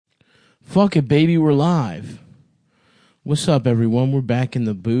Fuck it, baby, we're live. What's up, everyone? We're back in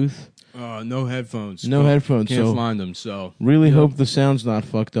the booth. No headphones. No headphones. Can't find them, so... Really hope the sound's not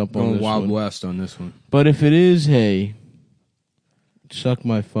fucked up on Going this Wild one. West on this one. But if it is, hey, suck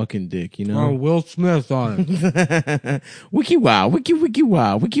my fucking dick, you know? Oh, Will Smith on it. Wiki wow, wiki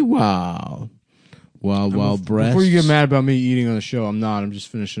wow, wiki wow. Wild breasts. Before you get mad about me eating on the show, I'm not. I'm just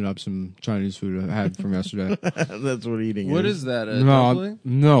finishing up some Chinese food I had from yesterday. That's what eating is. What is that, a dumpling?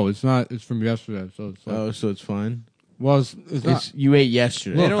 No, it's not. It's from yesterday. So it's like, Oh, so it's fine? well, it's not. You ate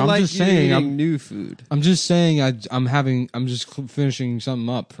yesterday. They Look, don't I'm like just you saying, eating new food. I'm just saying I'm just finishing something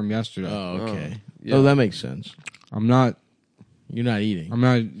up from yesterday. Oh, okay. yeah. Oh, that makes sense. I'm not. You're not eating. I'm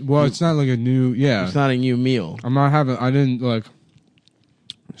not. Well, it's not like a new. Yeah. It's not a new meal. I'm not having. I didn't like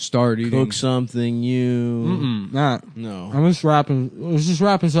start eating. Cook something new. Not. No. I was just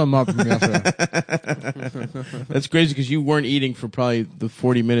wrapping something up from yesterday. That's crazy because you weren't eating for probably the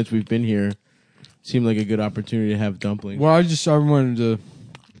 40 minutes we've been here. Seemed like a good opportunity to have dumplings. Well, I wanted to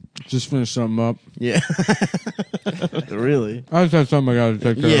just finish something up. Yeah. Really? I just had something I got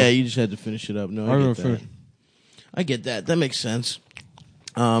to take care Yeah, of. you just had to finish it up. No, I'm I gonna get that. finish. I get that. That makes sense.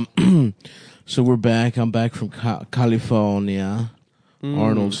 So we're back. I'm back from California.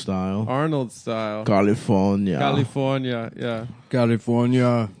 Arnold style. Arnold style. California. California, yeah.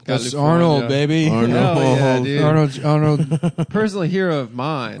 California. That's California. Arnold, baby. Arnold. Hell yeah, dude. Arnold Personal hero of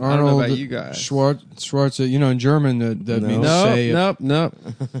mine. I don't know Arnold about you guys. Schwarz. You know, in German that No. means say it. Nope.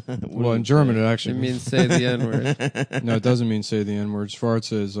 Well, in German it It actually means say the N-word. no, it doesn't mean say the N word.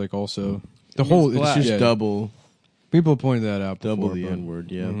 Schwarz is like also the It whole. means black. Just yeah, double people pointed that out. the before, N word,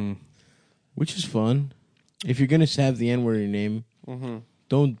 yeah. Mhm. Which is fun. If you're going to have the N word in your name,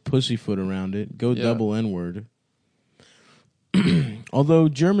 don't pussyfoot around it. Go Yeah. double N word. Although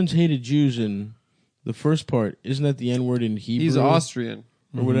Germans hated Jews in the first part, isn't that the N word in Hebrew? He's Austrian.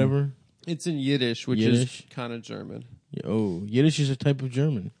 or whatever. It's in Yiddish, which Yiddish? is kind of German. Yeah, oh, Yiddish is a type of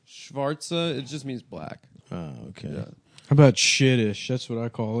German. Schwarze, it just means black. Oh, okay. Yeah, How about shittish? That's what I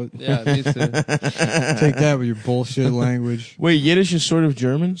call it. yeah, me too. Take that with your bullshit language. Wait, Yiddish is sort of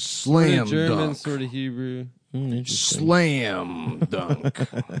German? Sort of German, sort of Hebrew. Interesting. Slam dunk.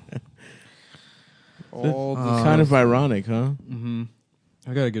 All the Kind of ironic, huh? Mm-hmm.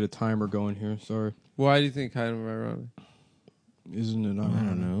 I gotta get a timer going here. Sorry, Why do you think kind of ironic? isn't it? I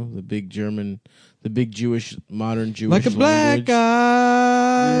don't know. The big Jewish, modern Jewish Like a black language.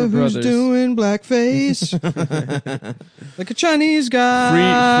 guy Your who's brothers. doing blackface. Like a Chinese guy Free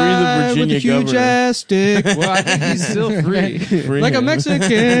the Virginia with a huge governor. ass dick. Well, I think he's still free. Free Like a him.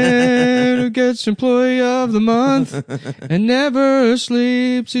 Mexican who gets employee of the month and never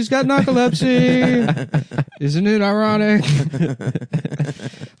sleeps. He's got narcolepsy. Isn't it ironic?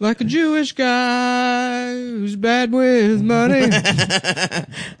 Like a Jewish guy who's bad with money.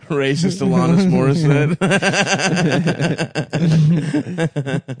 Racist Alanis Morissette.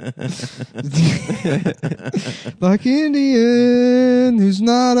 Like Indian who's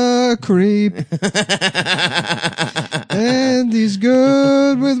not a creep. And he's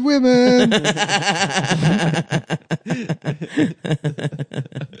good with women.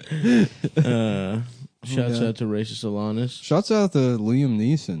 Shouts Yeah. out to racist Alanis. Shouts out to Liam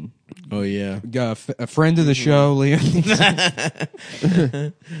Neeson. Oh yeah. Got a friend of the show, Liam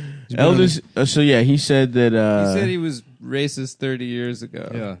Neeson. Eldest. So yeah, he said that. He said he was racist 30 years ago.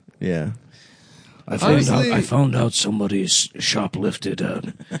 Yeah. Yeah. Honestly, found out somebody's shoplifted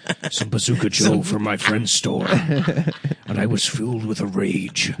some Bazooka Joe from my friend's store, and I was filled with a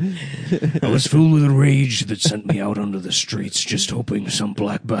rage. I was filled with a rage that sent me out onto the streets, just hoping some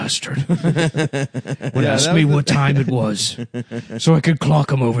black bastard would ask me what time it was, so I could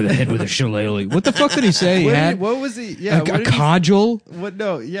clock him over the head with a shillelagh. What the fuck did he say? He had what was he? Yeah, a what did he- codgel? What?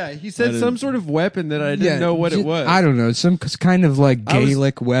 No, yeah, he said some sort of weapon that I didn't know what it was. I don't know. Some kind of like I was-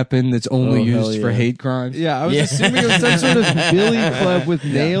 Gaelic weapon that's only Oh, hell used for yeah. hate crimes. Yeah, I was Yeah. assuming it was some sort of billy club with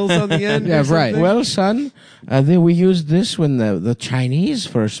nails on the end. Yeah, or right. something. Well, son, we used this when the Chinese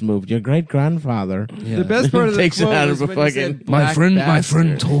first moved. Your great grandfather. The best part of the Takes it quote out was of a when he fucking- said, My "Black friend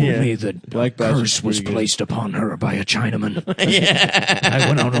bastard." told Yeah. me that Black a bastard's curse was pretty good. placed upon her by a Chinaman. I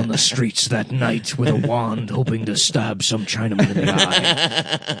went out on the streets that night with a wand, hoping to stab some Chinaman in the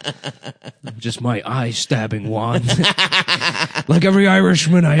eye. Just my eye-stabbing wand. Like every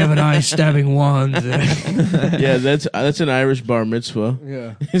Irishman, I have an eye-stabbing wand. Yeah, that's an Irish bar mitzvah.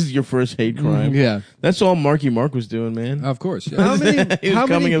 Yeah. This is your first hate crime. Yeah. That's all Marky Mark was doing, man. Of course. Yeah. How many, He was how many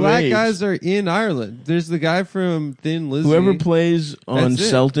coming of black age. guys are in Ireland? There's the guy from Thin Lizzy. Whoever plays on That's it.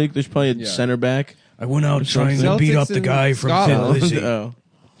 Celtic, there's probably a Yeah. center back. I went out trying to beat Celtics up the in guy from Thin Scotland. Lizzy. Oh.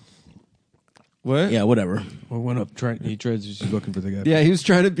 What? Yeah, whatever. Well, went up. He tries. He's looking for the guy. Yeah, he was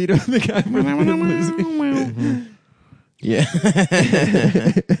trying to beat up the guy from Lizzie. Yeah.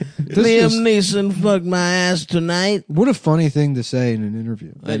 Liam Neeson fucked my ass tonight. What a funny thing to say in an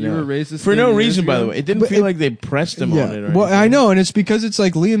interview. That you were racist For no 30 years reason, by ago? the way. It didn't feel like they pressed him on it. Or well, anything. I know, and it's because it's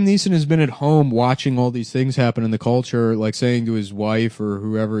like Liam Neeson has been at home watching all these things happen in the culture, like saying to his wife or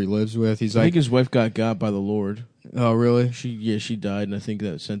whoever he lives with, he's I like, think his wife got by the Lord. "Oh, really?" She died, and I think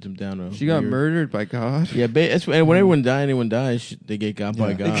that sent him down. She got murdered by God. Yeah, that's when anyone dies, they get got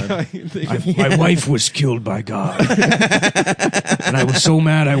by God. My wife was killed by God. And I was so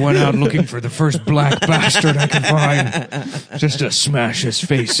mad I went out looking for the first black bastard I could find just to smash his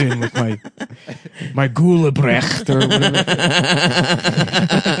face in with my Gulabrecht or whatever.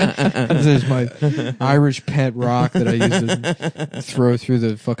 This is my Irish pet rock that I used to throw through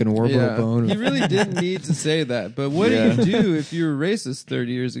the fucking orbital bone. He really didn't need to say that. But what do you do if you were racist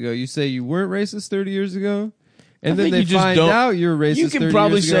 30 years ago? You say you weren't racist 30 years ago? And then think they you just find don't- out you're racist You can 30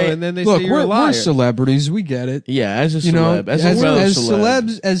 probably years ago, say- and then they Look, say you're a liar. we're celebrities. We get it. Yeah, as a You know, celeb, as a fellow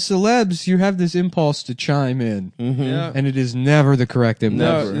celeb. as celebs, you have this impulse to chime in, Yeah. and it is never the correct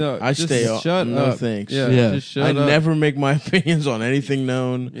impulse. No, I just stay off. shut No up. thanks. Yeah, Yeah. just shut I up. never make my opinions on anything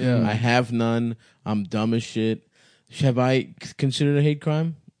known. Yeah. I have none. I'm dumb as shit. Have I considered a hate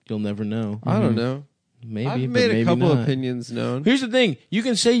crime? You'll never know. I don't know. Maybe, I've but made maybe a couple not. opinions known. Here's the thing: you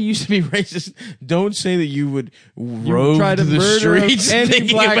can say you used to be racist. Don't say that you would rove try to the murder streets any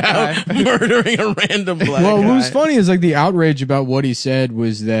thinking black about murdering a random black Well, guy. what was funny is like the outrage about what he said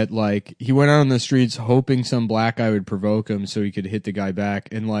was that like he went out on the streets hoping some black guy would provoke him so he could hit the guy back,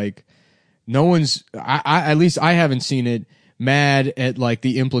 and like no one's, I at least I haven't seen it, mad at like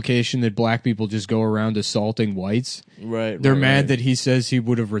the implication that black people just go around assaulting whites. Right. They're right, mad right. that he says he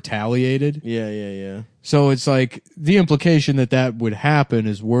would have retaliated. Yeah. So it's like the implication that that would happen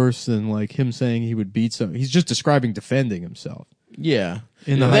is worse than like him saying he would beat some. He's just describing defending himself. Yeah.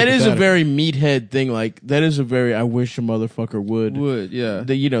 In the That is a hypothetical. very meathead thing. Like that is a very I wish a motherfucker would. Yeah.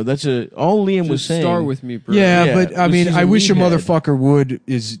 That's all Liam was Just saying. start with me, bro. Yeah, Yeah, but I this mean, is a I wish a meathead. motherfucker would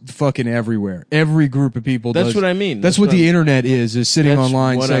is fucking everywhere. Every group of people. That's does. what I mean. That's That's what what the I'm- internet is sitting That's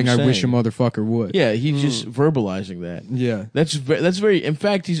online what saying, I'm "I wish a saying. motherfucker would." Yeah, he's just verbalizing that. yeah, That's very. In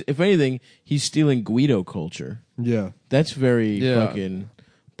fact, he's if anything, he's stealing Guido culture. yeah. That's very Yeah. fucking,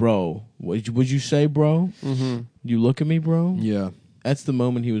 bro. Would you say, bro? Mm-hmm. You look at me, bro. Yeah. That's the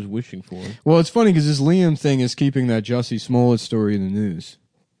moment he was wishing for. Well, it's funny because this Liam thing is keeping that Jussie Smollett story in the news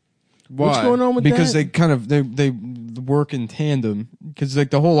Why? What's going on with because that? they kind of they work in tandem. Because like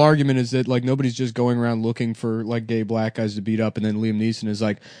the whole argument is that like nobody's just going around looking for like gay black guys to beat up, and then Liam Neeson is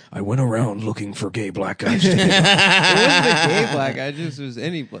like, I went around looking for gay black guys. to beat up. It wasn't a gay black guy. Just was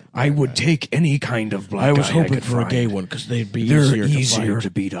any black. I would take any kind of black I was guy hoping could for a find. gay one because they'd be They're easier, easier to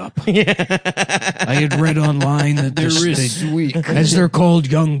to beat up. I had read online that They're they, sweet. as they're called,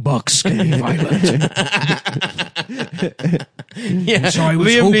 young bucks can be violent. fight. Yeah. So I was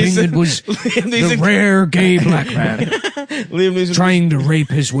Liam hoping Neeson- it was Liam the Neeson, rare gay black man Liam Neeson trying to rape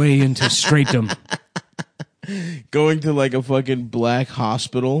his way into straightdom. going to like a fucking black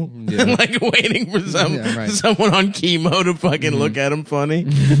hospital, like waiting for someone on chemo to fucking look at him funny.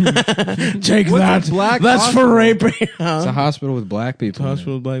 Take that. black That's hospital? for raping. "It's a hospital with black people." in it."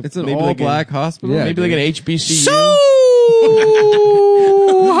 Hospital black. It's an maybe all like black hospital. Yeah, Maybe like an HBCU.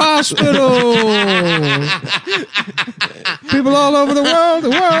 Hospital. People all over the world.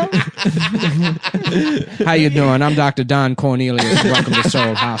 How you doing? I'm Dr. Don Cornelius. Welcome to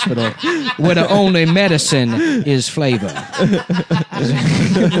Soul Hospital, where the only medicine is flavor.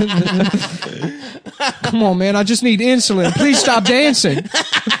 Come on, man. I just need insulin. Please stop dancing.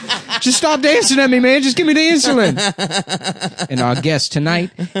 Just stop dancing at me, man. Just give me the insulin. And our guest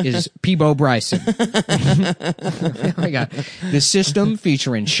tonight is Peebo Bryson. We got The System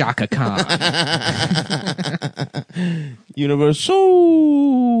featuring Shaka Khan.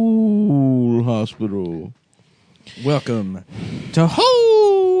 Universal Hospital. Welcome to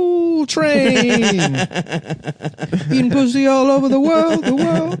Whole Train. Eating pussy all over the world.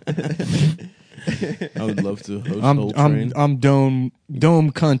 I would love to host Whole Train. I'm Dome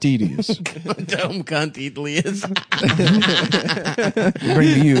Contidius. Dumb cunt Elias.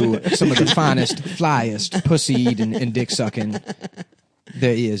 Bring to you some of the finest, flyest pussy eating and dick sucking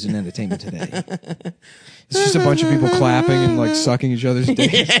there is in entertainment today. It's just a bunch of people clapping and like sucking each other's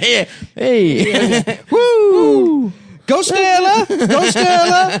dicks. Yeah. Hey. Woo! Go Stella! Go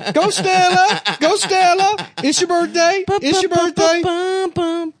Stella! Go Stella! Go Stella! It's your birthday! It's your birthday!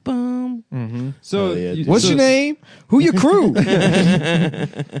 So, yeah, What's your name? Who your crew?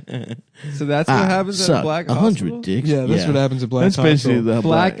 So that's what happens at a black hospital? 100 dicks. Yeah, that's what happens at Black That's basically Hospital. the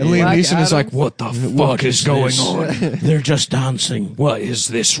Black- And Liam Black Neeson is like, Adams? what the fuck is going on? They're just dancing. What is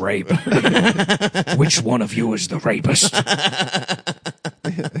this rape? Which one of you is the rapist?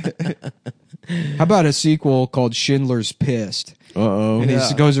 How about a sequel called Schindler's Pissed? Uh-oh. And he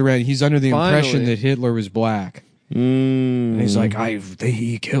goes around, he's under the impression Finally. that Hitler was black. And he's like,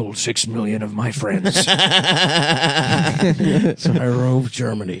 he killed 6 million of my friends. So I rove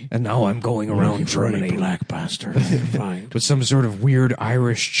Germany. And now I'm going around Germany black bastard. Find. With some sort of weird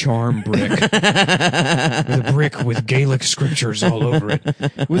Irish charm brick. With a brick with Gaelic scriptures all over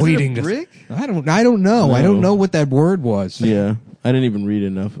it. Was waiting it a brick? I don't know. No. I don't know what that word was. Yeah. I didn't even read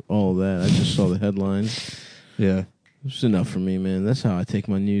enough all of that. I just saw the headlines. Yeah. It's enough for me, man. That's how I take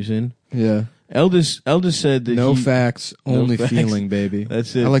my news in. Yeah. Eldest said that No facts, only facts. feeling, baby.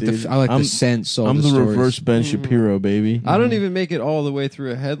 That's it. I like dude. the sense. All I'm the the stories. reverse Ben Shapiro, baby. I don't even make it all the way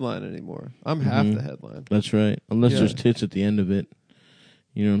through a headline anymore. I'm half the headline. That's right. Unless Yeah. there's tits at the end of it.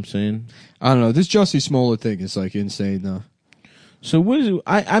 You know what I'm saying? I don't know. This Jussie Smollett thing is like insane, though. So what is it?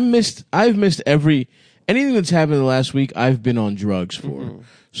 I've missed anything that's happened in the last week. I've been on drugs for.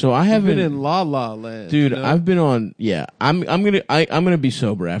 So I I've haven't been in La La Land, dude. you know? I've been on. Yeah, I'm gonna be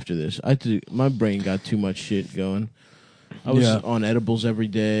sober after this. My brain got too much shit going. I was on edibles every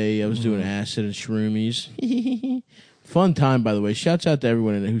day. I was doing acid and shroomies. Fun time, by the way. Shouts out to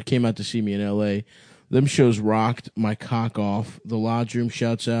everyone who came out to see me in L.A. Them shows rocked my cock off. The Lodge Room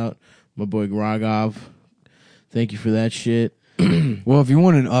shouts out. My boy Grogov. Thank you for that shit. Well, if you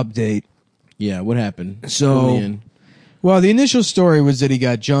want an update, Yeah, what happened? So- Fill me in. well, the initial story was that he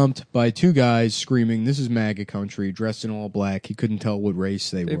got jumped by two guys screaming, "This is MAGA country," dressed in all black. He couldn't tell what race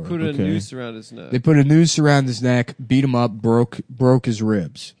they They were. put a Okay. noose around his neck. They put a noose around his neck, beat him up, broke his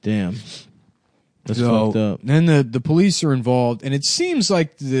ribs. Damn. That's So fucked up. then the police are involved, and it seems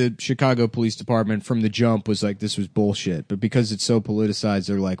like the Chicago Police Department from the jump was like, this was bullshit. But because it's so politicized,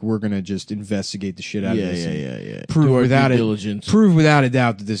 they're like, we're going to just investigate the shit out Yeah, of this. and yeah. Prove Do our without due it, diligence. prove without a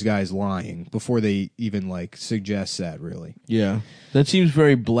doubt that this guy's lying before they even like suggest that. Really, Yeah. That seems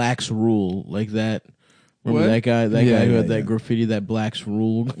very Black's Rule, like that. Remember What? that guy? That Yeah, guy who yeah, had that yeah. graffiti, that Black's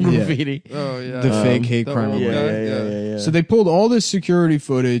Rule graffiti. Oh yeah, the fake hate the crime. old or guy. whatever. Yeah. So they pulled all this security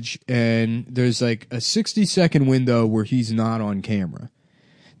footage, and there's like a 60-second window where he's not on camera.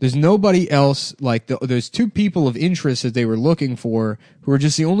 There's nobody else. Like there's two people of interest that they were looking for, who are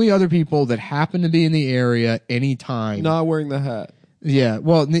just the only other people that happen to be in the area anytime. Not wearing the hat. Yeah.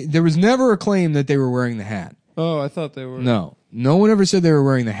 Well, there was never a claim that they were wearing the hat. Oh, I thought they were. No one ever said they were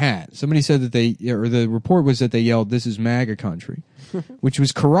wearing the hat. Somebody said that the report was that they yelled, "This is MAGA country," which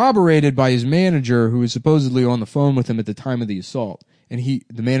was corroborated by his manager, who was supposedly on the phone with him at the time of the assault. And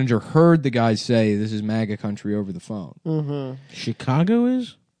the manager heard the guy say, "This is MAGA country" over the phone. Chicago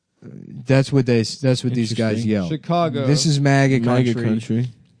is? That's what these guys Interesting. yelled. Chicago. This is MAGA country. MAGA country.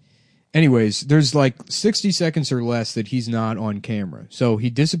 Anyways, there's like 60 seconds or less that he's not on camera. So he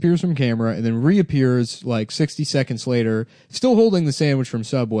disappears from camera and then reappears like 60 seconds later, still holding the sandwich from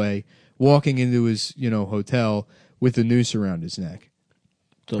Subway, walking into his, hotel with the noose around his neck.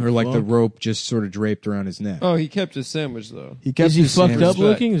 Or like the rope just sort of draped around his neck. Oh, he kept his sandwich though. He kept Is he his fucked sandwich. up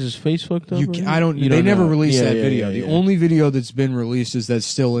looking? Is his face fucked up? You, right I don't. now? You They never know. released Yeah, that yeah, video. yeah, The yeah. only video that's been released is that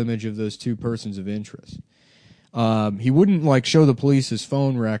still image of those two persons of interest. He wouldn't like show the police his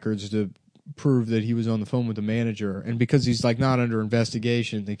phone records to prove that he was on the phone with the manager, and because he's like not under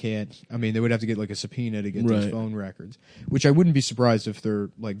investigation, they can't. I mean, they would have to get like a subpoena to get those Right. phone records, which I wouldn't be surprised if they're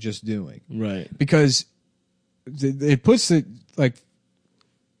like just doing, Right. because it puts the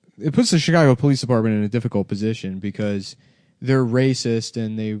Chicago Police Department in a difficult position because they're racist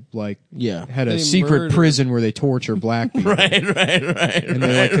and they like Yeah. had a They secret murder. prison where they torture black people. Right. And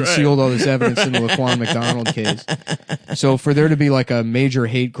they like concealed all this evidence in the Laquan McDonald case. So for there to be like a major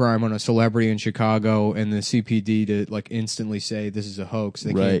hate crime on a celebrity in Chicago and the CPD to like instantly say this is a hoax,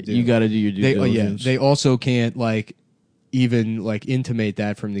 they Right. can't do. You got to do your due diligence. They also can't like even like intimate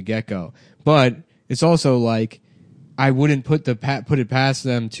that from the get-go. But it's also like I wouldn't put it past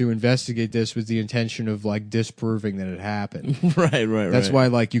them to investigate this with the intention of like disproving that it happened. right. That's why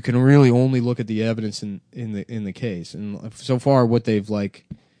like you can really only look at the evidence in the case. And so far what they've like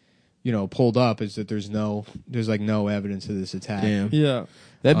pulled up is that there's like no evidence of this attack. Damn. Yeah.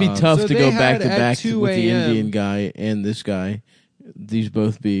 That'd be tough So to they go had back to at back 2 with the a.m. Indian guy and this guy. These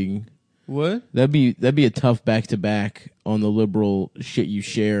both being What? that'd be a tough back to back on the liberal shit you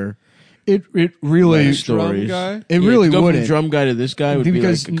share. It really Like stories. guy? It really to go wouldn't. from drum guy to this guy would be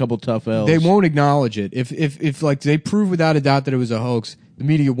Because like a couple tough L's. They won't acknowledge it. If like they prove without a doubt that it was a hoax, the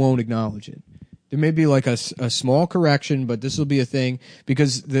media won't acknowledge it. There may be like a small correction, but this will be a thing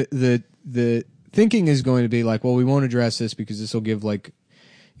because the thinking is going to be like, well, we won't address this because this will give like,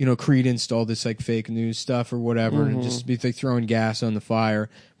 credence to all this like fake news stuff or whatever, and just be like throwing gas on the fire.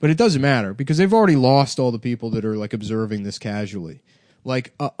 But it doesn't matter because they've already lost all the people that are like observing this casually.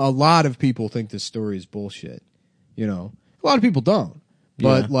 Like a lot of people think this story is bullshit. A lot of people don't.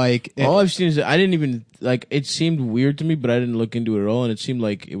 But like all I've seen is I didn't even like. It seemed weird to me, but I didn't look into it at all, and it seemed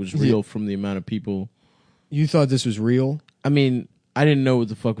like it was real from the amount of people. You thought this was real? I mean, I didn't know what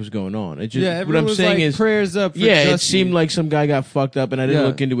the fuck was going on. It just everyone what I'm was saying like, is prayers up. For it Justin. seemed like some guy got fucked up, and I didn't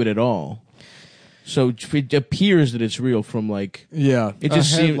look into it at all. So it appears that it's real from like It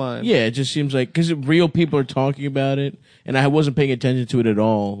just seems it just seems like because real people are talking about it, and I wasn't paying attention to it at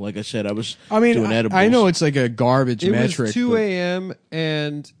all. Like I said, I was doing edibles. I know it's like a garbage It metric. was 2 a.m.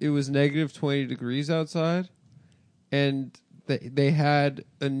 and it was negative 20 degrees outside, and they had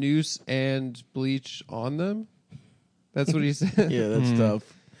a noose and bleach on them. That's what he said. Yeah, that's tough.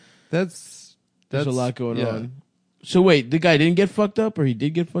 There's a lot going on. So wait, the guy didn't get fucked up, or he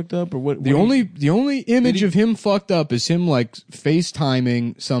did get fucked up, or what? The only image of him fucked up is him like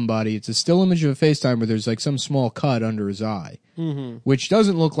FaceTiming somebody. It's a still image of a FaceTime where there's like some small cut under his eye, which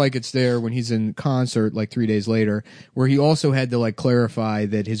doesn't look like it's there when he's in concert like 3 days later, where he also had to like clarify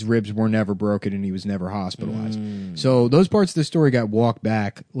that his ribs were never broken and he was never hospitalized. So those parts of the story got walked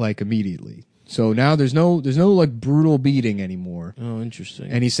back like immediately. So now there's no like brutal beating anymore. Oh, interesting.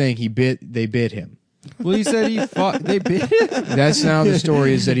 And he's saying they bit him. Well, he said he fought. They bit him. That's now the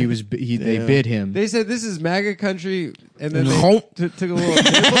story is that they bit him. They said this is MAGA country, and then they took a little.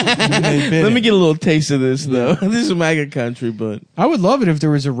 Let me get a little taste of this though. This is MAGA country, but I would love it if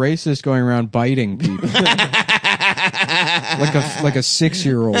there was a racist going around biting people, like a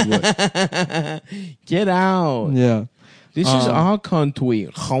 6-year-old would. Get out. Yeah, This is our country.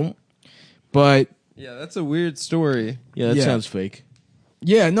 but Yeah, that's a weird story. Yeah, that sounds fake.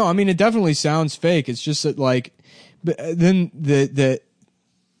 Yeah, no, I mean it definitely sounds fake. It's just that like, but then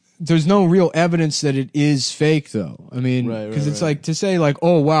there's no real evidence that it is fake though. I mean, because it's like to say like,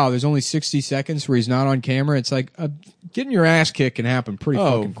 oh wow, there's only 60 seconds where he's not on camera. It's like getting your ass kicked can happen pretty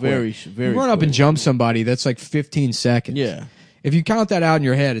fucking quick. Very. You run up and jump somebody, that's like 15 seconds. Yeah. If you count that out in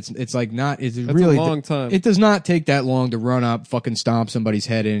your head, it's like not. It's That's really a long time. It does not take that long to run up, fucking stomp somebody's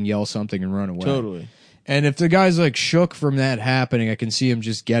head in, yell something, and run away. Totally. And if the guy's like shook from that happening, I can see him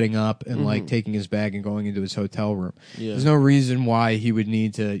just getting up and like taking his bag and going into his hotel room. Yeah. There's no reason why he would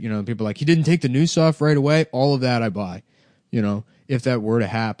need to, people are like, he didn't take the noose off right away. All of that I buy, if that were to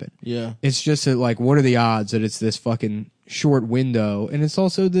happen. Yeah. It's just that like, what are the odds that it's this fucking short window? And it's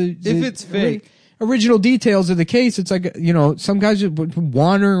also if it's fake. Original details of the case. It's like, some guys are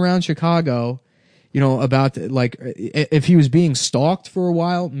wandering around Chicago, about like, if he was being stalked for a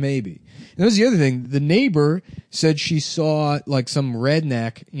while, maybe. And that's the other thing. The neighbor said she saw like some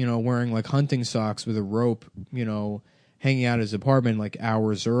redneck, wearing like hunting socks with a rope, hanging out his apartment like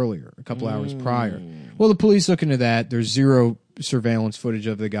hours earlier, a couple hours prior. Well, the police look into that. There's zero surveillance footage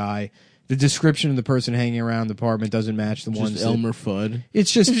of the guy. The description of the person hanging around the apartment doesn't match the ones. Elmer Fudd.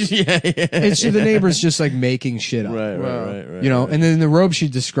 It's just it's the neighbor's just like making shit up. Right. And then the robe she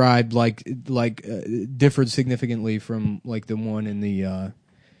described like differed significantly from like the one in the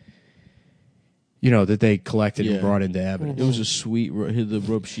that they collected and brought into evidence. It was a sweet the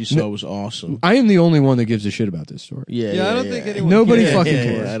rope she saw was awesome. I am the only one that gives a shit about this story. Yeah, I don't think anyone. Nobody cares. fucking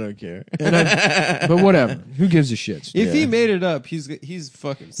cares. I don't care. But whatever. Who gives a shit? If he made it up, he's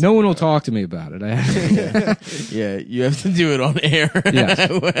fucking. No one will talk to me about it. Yeah, you have to do it on air.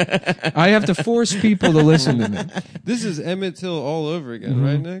 Yes. I have to force people to listen to me. This is Emmett Till all over again,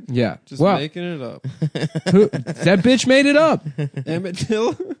 right, Nick? Yeah. Just well, making it up. that bitch made it up. Emmett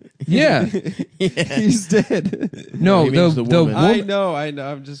Till? Yeah. He's dead. No, the woman. I know.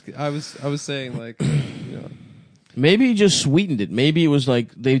 I was saying like, Maybe he just sweetened it. Maybe it was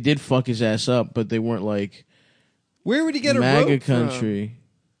like they did fuck his ass up, but they weren't like where would he get a MAGA rope country.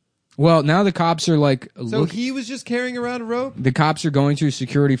 Well, now the cops are like, So he was just carrying around a rope? The cops are going through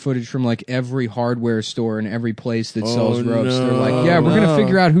security footage from like every hardware store and every place that sells ropes. No. They're like, yeah, we're gonna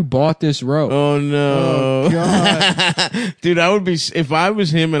figure out who bought this rope. Oh no, Oh, God. Dude! I would be if I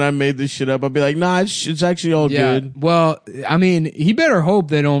was him and I made this shit up. I'd be like, nah, it's actually all good. Well, I mean, he better hope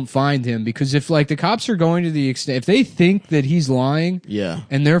they don't find him because if like the cops are going to the extent, if they think that he's lying, Yeah,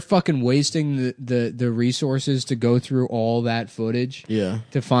 and they're fucking wasting the resources to go through all that footage, yeah.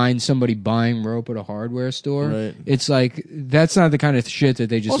 to find somebody buying rope at a hardware store, Right. it's like that's not the kind of shit that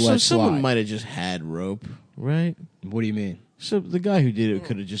they just Also, let someone slide. might have just had rope, right? What do you mean? So the guy who did it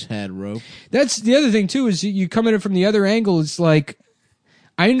could have just had rope. That's the other thing too. Is you come at it from the other angle. It's like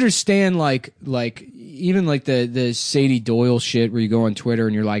I understand like even like the Sadie Doyle shit where you go on Twitter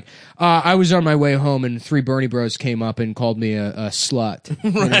and you're like, I was on my way home and 3 Bernie Bros came up and called me a slut.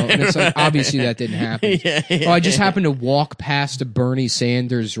 You know? And it's like, obviously that didn't happen. I just happened to walk past a Bernie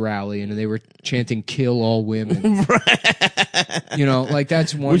Sanders rally and they were chanting "Kill all women." You know, like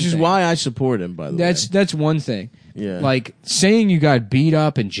that's one. Which is thing. why I support him. By the way, That's one thing. Yeah. Like saying you got beat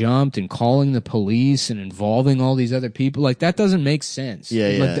up and jumped and calling the police and involving all these other people, like that doesn't make sense. Yeah,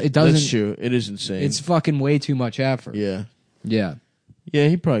 Like, yeah. it doesn't. That's true. It is insane. It's fucking way too much effort. yeah. Yeah. Yeah,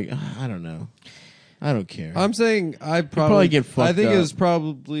 he probably. I don't know. I don't care. I'm saying I probably get fucked I think up. it was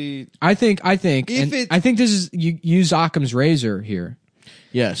probably I think, If and it- I think this is you use Occam's razor here.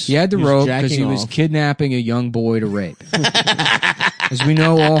 yes. He had the He was rope because jacking he was off. kidnapping a young boy to rape. As we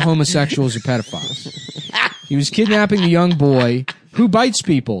know, all homosexuals are pedophiles. He was kidnapping a young boy who bites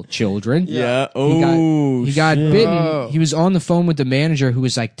people, children. Yeah. He Oh, got shit. bitten. Oh. He was on the phone with the manager who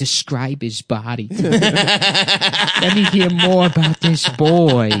was like, describe his body. Let me hear more about this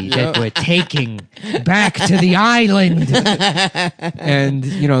boy that we're taking back to the island. And,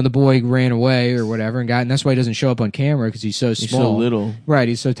 you know, the boy ran away or whatever and that's why he doesn't show up on camera because he's so small. He's so little. Right,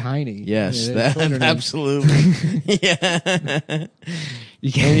 he's so tiny. Yes, Yeah, children are- absolutely. Yeah.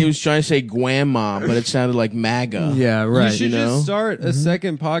 And he was trying to say Guam, but it sounded like MAGA. Yeah, you right. should you know? just start a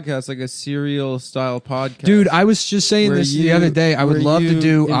second podcast, like a serial style podcast. Dude, I was just saying Where this the you- other day. I would where love to you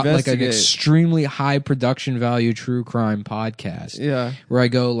do like an investigate. extremely high production value true crime podcast. Yeah. Where I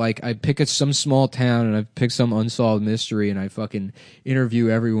go like I pick some small town and I pick some unsolved mystery and I fucking interview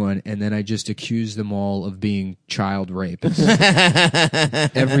everyone and then I just accuse them all of being child rapists.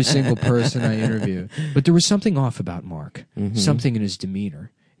 Every single person I interview. But there was something off about Mark. Something in his demeanor.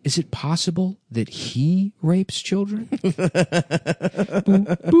 Is it possible that he rapes children? Boo,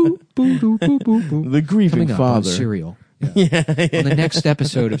 boo, boo, boo, boo, boo, boo. The grieving Coming up on father. Serial. Yeah. On the next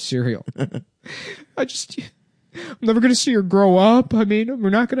episode of Serial. I'm never going to see her grow up. I mean, we're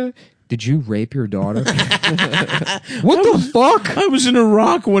not going to. Did you rape your daughter? What the fuck? I was in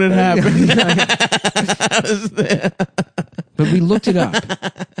Iraq when it happened. I was there. But we looked it up.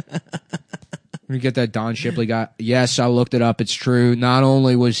 We get that Don Shipley guy. Yes, I looked it up. It's true. Not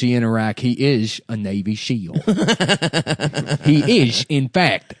only was he in Iraq, he is a Navy SEAL. He is, in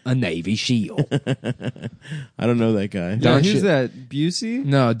fact, a Navy SEAL. I don't know that guy. Yeah, Don who's Ship- that? Busey?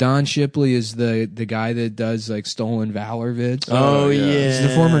 No, Don Shipley is the guy that does like stolen valor vids. Oh, yeah. He's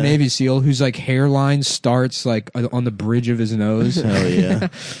the former Navy SEAL whose like hairline starts like on the bridge of his nose. Hell yeah.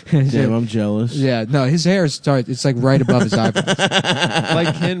 Damn, I'm jealous. Yeah, no, his hair starts. It's like right above his eyebrows.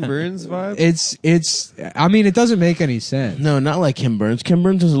 Like Ken Burns vibe? It's. I mean, it doesn't make any sense. No, not like Kim Burns. Kim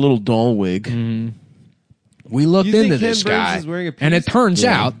Burns has a little doll wig. We looked You think into Ken this Burns guy, is wearing a and it piece? turns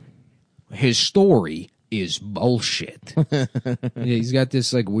out his story is bullshit. Yeah, he's got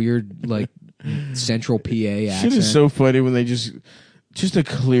this like weird like central PA accent. Shit is so funny when they just a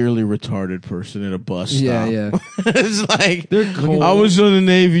clearly retarded person at a bus stop. Yeah, yeah. It's like They're cold. I was on the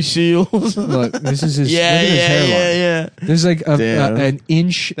Navy SEALs. Look, this is his. Yeah, look at his yeah, hairline. yeah. There's like Damn. an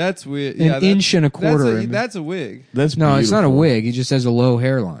inch. That's weird. An Yeah, inch and a quarter in. That's a wig. That's No, it's not a beautiful. wig. He just has a low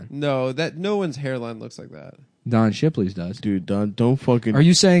hairline. No, no one's hairline looks like that. Don Shipley's does. Dude, don't fucking. Are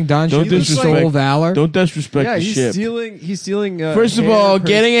you saying Don Don't Shipley disrespect- stole valor? Don't disrespect Yeah, the he's ship. stealing. He's stealing. First of hair all, per-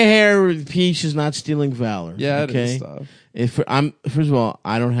 getting a hair piece is not stealing valor. Yeah, okay? it is stuff. First of all,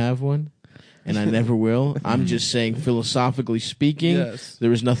 I don't have one, and I never will. I'm just saying, philosophically speaking, Yes.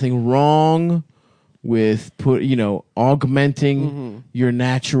 there is nothing wrong with augmenting Mm-hmm. your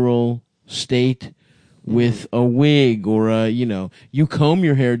natural state with a wig or you comb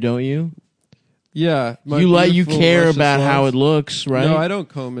your hair, don't you? Yeah, my You beautiful, care luscious about how locks. it looks, right? No, I don't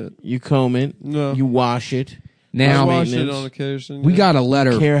comb it. You comb it. No. You wash it. I Now wash it maintenance. on occasion. we yeah. got a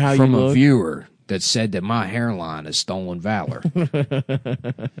letter Care how from you a look? viewer that said that my hairline is stolen valor.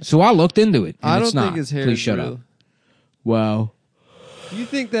 So I looked into it. And I it's don't not. think his hair. Please is shut real. up. Wow. Do you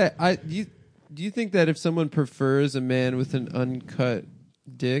think that Do you think that if someone prefers a man with an uncut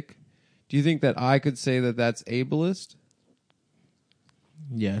dick, do you think that I could say that that's ableist?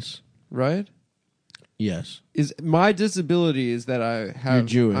 Yes. Right? Yes. Is my disability is that I have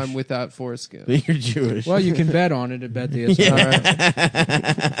You're Jewish. I'm without foreskin. You're Jewish. Well, you can bet on it. I bet the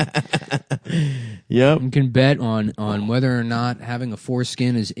Yep. You can bet on whether or not having a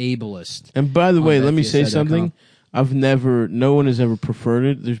foreskin is ableist. And by the way, On let me say betdsa.com. something. No one has ever preferred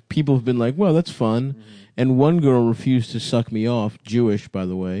it. There's people have been like, well, that's fun. And one girl refused to suck me off, Jewish, by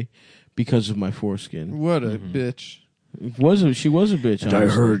the way, because of my foreskin. What a bitch. She was a bitch. And I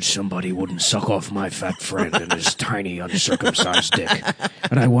honestly. heard somebody wouldn't suck off my fat friend and his tiny, uncircumcised dick.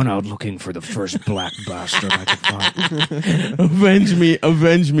 And I went out looking for the first black bastard I could find. Avenge me,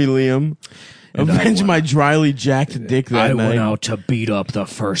 Liam. And Avenge my dryly jacked dick that I night. went out to beat up the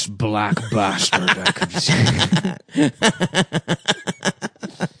first black bastard I could see.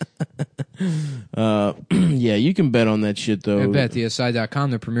 Yeah, you can bet on that shit though. At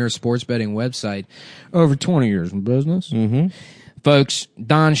BetDSI.com, the premier sports betting website. Over 20 years in business. Mm-hmm. Folks,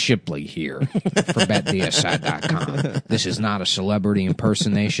 Don Shipley here for BetDSI.com. This is not a celebrity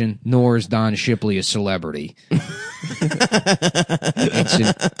impersonation, nor is Don Shipley a celebrity.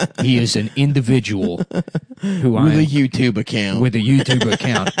 He is an individual who With a YouTube account. with a YouTube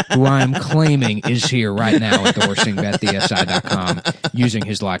account who I am claiming is here right now endorsing BetDSI.com using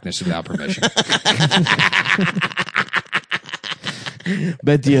his likeness without permission.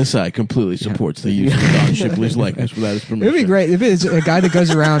 BetDSI completely supports the use of Don Shipley's likeness without his permission. It would be great if it's a guy that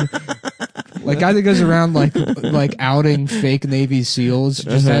goes around, like outing fake Navy SEALs,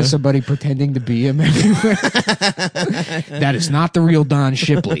 just has somebody pretending to be him everywhere. That is not the real Don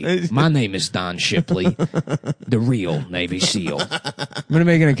Shipley. My name is Don Shipley, the real Navy SEAL. I'm gonna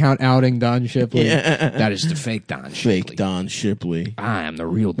make an account outing Don Shipley. Yeah. That is the fake Don Shipley. Fake Don Shipley. I am the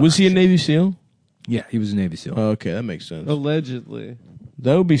real Don Was he a Shipley. Navy SEAL? Yeah, he was a Navy SEAL. Oh, okay, that makes sense. Allegedly.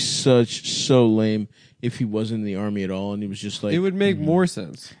 That would be so lame if he wasn't in the Army at all and he was just like It would make more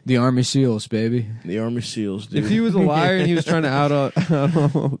sense. The Army SEAls, baby. the Army SEAls, dude. If he was a liar and he was trying to out all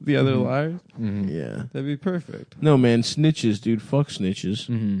the other liars, Yeah. that'd be perfect. No, man, snitches, dude. Fuck snitches.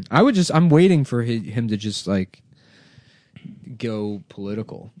 I'm waiting for him to just like go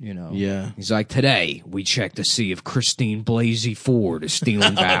political, you know. Yeah. He's like, today we checked to see if Christine Blasey Ford is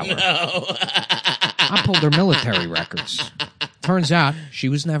stealing valor. I pulled her military records. Turns out she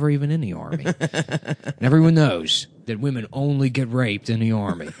was never even in the Army. And everyone knows that women only get raped in the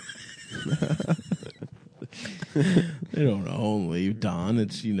Army. They don't only, Don.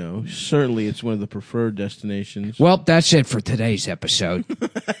 It's, certainly it's one of the preferred destinations. Well, that's it for today's episode.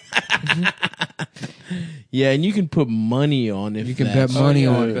 Yeah, and you can put money on if You can that's bet money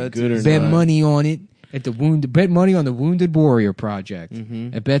on good, it. good or Bet not. money on it at bet money on the Wounded Warrior Project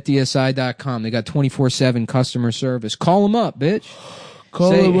at BetDSI.com. They got 24/7 customer service. Call them up, bitch.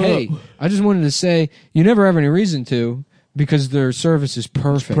 Call Say, them hey, up. I just wanted to say you never have any reason to because their service is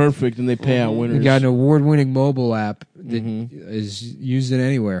perfect. Perfect, and they pay out winners. They got an award-winning mobile app that is used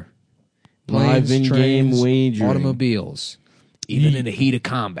anywhere. Live Planes, in-game trains, wagering. automobiles. Even in the heat of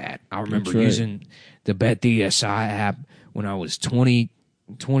combat. I remember That's right. using the BetDSI app when I was 20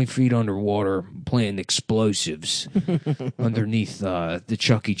 feet underwater playing explosives underneath the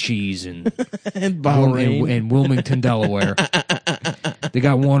Chuck E. Cheese in Wilmington, Delaware. They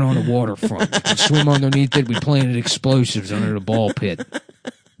got one on the waterfront. You can swim underneath it. We planted explosives under the ball pit.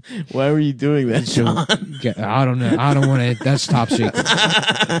 Why were you doing that, So, John? I don't know. I don't want to. That's top secret.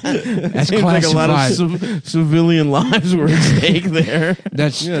 That's Seems like a lot classified. of civilian lives were at stake there.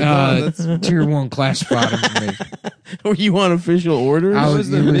 That's, that's tier 1 classified information. Were you on official orders? I What was- was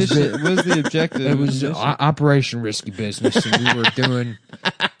the it was mission? What was the objective? It was mission? Operation Risky Business, and we were doing.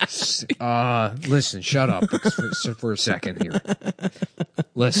 Listen, shut up for a second here.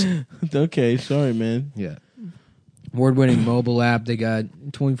 Listen, Okay, sorry, man. yeah. Award-winning mobile app. They got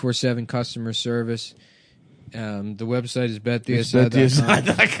 24/7 customer service. The website is BetDSI.com.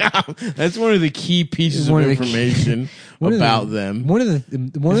 BetDSI.com. That's one of the key pieces One of of the information one of the- about them. One of the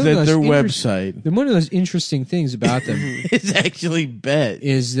Is that their website One of those interesting things about them is actually bet.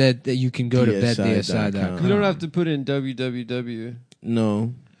 is that you can go to DSI.com. BetDSI.com. You don't have to put in www.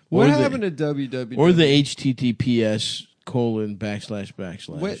 No. What Or the- happened to www? Or the HTTPS : / or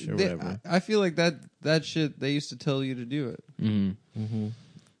What- whatever. I feel like that shit they used to tell you to do it.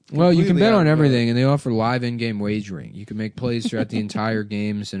 Well, you can Completely bet out on of everything, and they offer live in-game wagering. You can make plays throughout the entire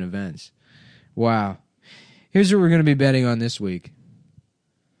games and events. Wow. Here's what we're going to be betting on this week.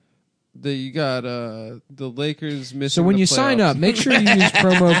 You got the Lakers missing. So when the you sign playoffs. up, make sure you use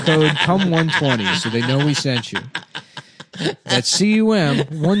promo code COME120 so they know we sent you. That's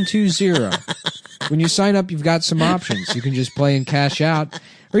CUM120. When you sign up, you've got some options. You can just play and cash out,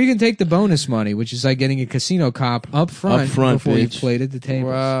 or you can take the bonus money, which is like getting a casino cop up front before you've bitch. played at the table.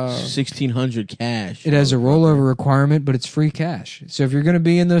 Wow. 1,600 cash. It has a rollover requirement, but it's free cash. So if you're going to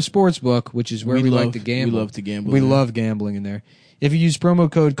be in the sports book, which is where we like to gamble, We love to gamble. we there. love gambling in there. If you use promo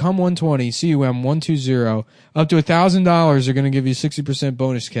code COME120, CUM120, up to $1,000, they're going to give you 60%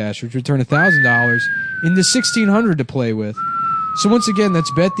 bonus cash, which would turn $1,000 into $1,600 to play with. So once again,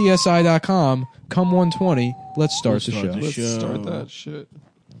 that's BetDSI.com, COME120. Let's start the show. Let's start that shit.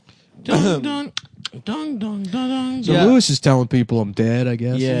 Dun, dun. Dong, dong, dong, dong. So Yeah. Lewis is telling people I'm dead, I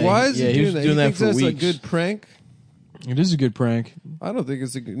guess. Yeah. Why is he he was doing that? doing He that thinks for that's a weeks. good prank. It is a good prank. I don't think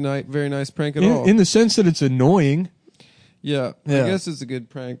it's a good, very nice prank at all. In the sense that it's annoying. Yeah, Yeah. I guess it's a good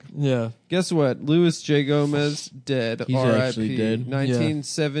prank. Yeah. Guess what? Louis J. Gomez dead. He's R.I.P. actually dead.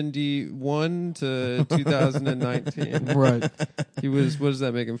 1971 to 2019. Right. He was. What does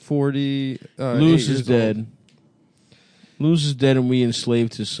that make him? 40. Lewis 8 is years dead. old. Lewis is dead, and we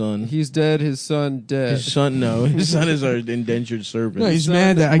enslaved his son. He's dead. His son dead. His son, no, his son is our indentured servant. No, he's Son,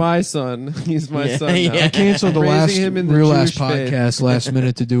 mad that I my son. He's my Yeah, son now. yeah. I canceled the Raising last him in the Real Last Jewish faith. podcast last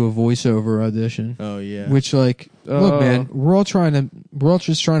minute to do a voiceover audition. Oh yeah. Which, like, look, man, we're all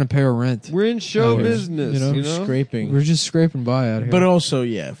just trying to pay our rent. We're in show Oh, yeah. business. You know, You know? Scraping. We're just scraping by out here. But also,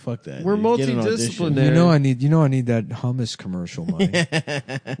 yeah, fuck that. We're dude. Get an audition. multidisciplinary. you know I need that hummus commercial money.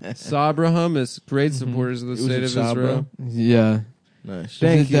 Sabra Hummus, great supporters of the Was state it of Sabra? Israel. Yeah. Nice.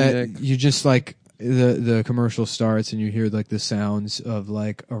 Thank you, that Nick. you just like the commercial starts and you hear like the sounds of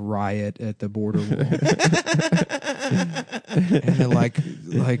like a riot at the border wall. And they're like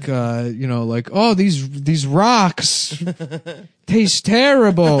you know, like, oh, these rocks taste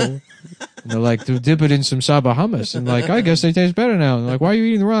terrible. And they're like, to dip it in some Saba hummus. And like, I guess they taste better now. And like, why are you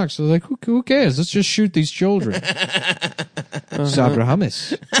eating the rocks? So like, who cares? Let's just shoot these children. Sabra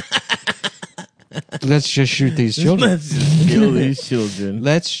hummus. Let's just shoot these children. Let's just kill these children.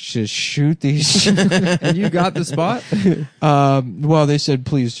 Let's just shoot these children. And you got the spot? Well, they said,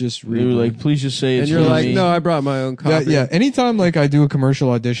 please just We read. were like, please just say it's And you're for like, me. no, I brought my own copy. yeah. Anytime like I do a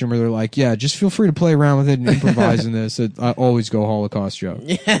commercial audition where they're like, yeah, just feel free to play around with it and improvise in this. I always go Holocaust joke.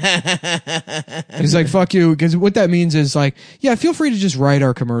 He's like, fuck you, because what that means is like, yeah, feel free to just write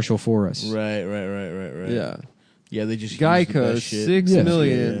our commercial for us. Right. Yeah. Yeah, they just use Geico, the best shit. 6 Yeah.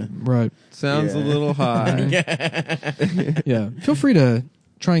 million. Right. Sounds a Yeah. little high. Yeah. Feel free to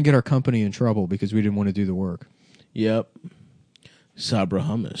try and get our company in trouble because we didn't want to do the work. Yep. Sabra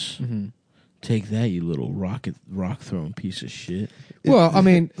hummus. Mm-hmm. Take that, you little rock throwing piece of shit. Well, I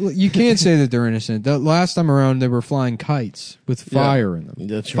mean, you can't say that they're innocent. The last time around, they were flying kites with fire in them.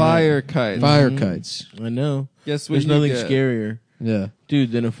 That's Fire kite. Fire kites. right. I know. Guess what There's you nothing get? scarier, Yeah.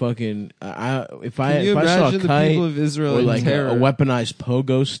 dude, than a fucking. If Can I you saw a imagine the kite people of Israel or in like terror? a weaponized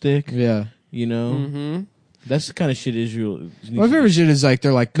pogo stick, Yeah. you know, Mm-hmm. that's the kind of shit Israel. My favorite shit is like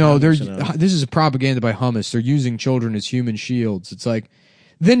they're like, no, Cognizant of. this is a propaganda by hummus. They're using children as human shields. It's like,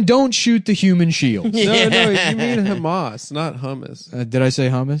 then don't shoot the human shields. No, you mean Hamas, not hummus. Did I say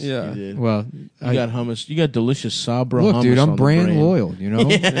hummus? Yeah. You did. Well, You got hummus. You got delicious Sabra look, hummus. dude, on I'm the brand brain. loyal. You know,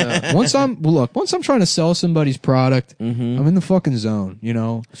 Yeah. once I'm trying to sell somebody's product, Mhm. I'm in the fucking zone. You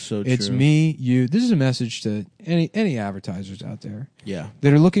know, So it's true. me, you. This is a message to any advertisers out there Yeah.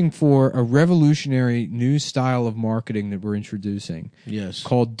 that are looking for a revolutionary new style of marketing that we're introducing Yes.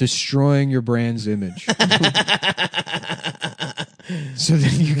 called destroying your brand's image. So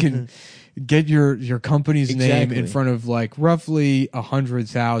that you can get your company's name Exactly. in front of like roughly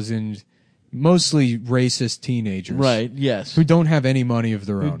 100,000 mostly racist teenagers, Right. Yes. who don't have any money of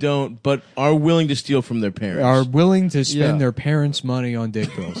their Who own, don't, but are willing to steal from their parents. are willing to spend Yeah. their parents' money on dick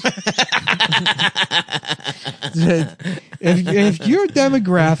pills. if your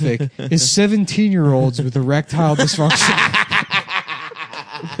demographic is 17-year-olds with erectile dysfunction,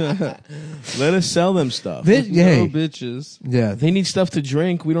 Let us sell them stuff. No hey, bitches. yeah, They need stuff to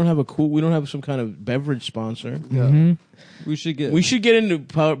drink. We don't have we don't have some kind of beverage sponsor. Yeah. mhm. We should get. We should get into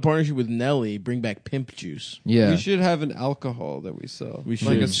partnership with Nelly. Bring back pimp juice. yeah, We should have an alcohol that we sell. We should.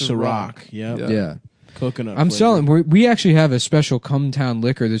 Like a Ciroc. Yep. Yeah. yeah. Coconut. I'm flavor. selling. We actually have a special Cumtown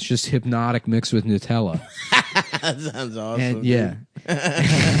liquor that's just hypnotic mixed with Nutella. That sounds awesome. And yeah,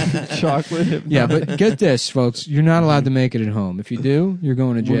 chocolate. Hypnotic. yeah. But get this, folks. You're not allowed to make it at home. If you do, you're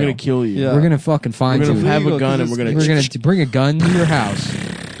going to jail. We're gonna kill you. Yeah. We're gonna fucking find We're gonna you. have a Illegal, gun 'cause and we're gonna We're gonna bring a gun to your house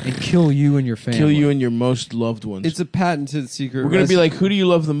and kill you and your family. kill you and your most loved ones. It's a patented secret. We're gonna be recipe. like, who do you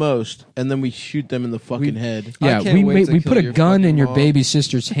love the most? And then we shoot them in the fucking head. I Yeah, can't we wait to we kill put a your gun in fucking your mom. baby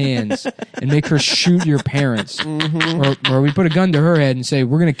sister's hands and make her shoot your parents, Mm-hmm. or we put a gun to her head and say,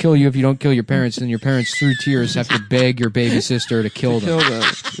 "We're gonna kill you if you don't kill your parents." And your parents, through tears, have to beg your baby sister to kill them. kill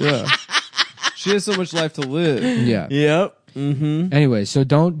them. Yeah. She has so much life to live. Yeah. Yep. Mm-hmm. Anyway, so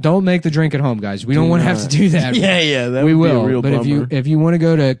don't make the drink at home, guys. We don't want to have to do that. Yeah. That We would be will, a real but bummer. if you want to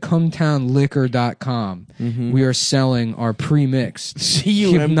go to cumtownliquor.com, we are selling our pre-mixed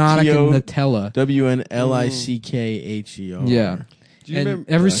hypnotic and Nutella. WNLICKHER. Yeah, Do you and remember?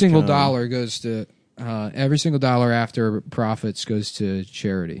 every single .com. dollar goes to every single dollar after profits goes to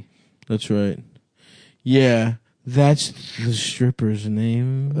charity. That's right. Yeah, that's the stripper's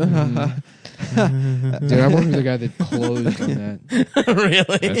name. Dude, I worked with the guy that closed on that.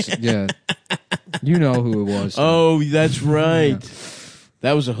 Really? That's, yeah, You know who it was. Oh, that's right.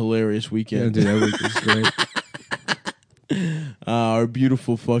 That was a hilarious Yeah, weekend. dude, that week was great. Our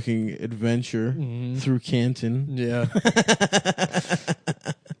beautiful fucking adventure through Canton. Yeah.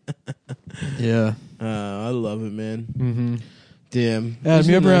 Yeah. I love it, man. Mm-hmm. Damn. Adam,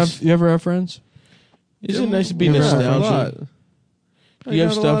 Isn't you it ever nice? have friends? Isn't it nice to be Yeah, a lot. nostalgic? Do you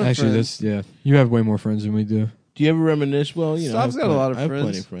have stuff? Actually, you have way more friends than we do. Do you ever reminisce? Well, you know, Stav's got a lot of I have friends.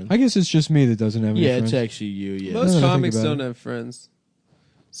 plenty of friends. I guess it's just me that doesn't have any Yeah, friends. it's actually you. Yeah, Most Now that I think comics about don't it. have friends.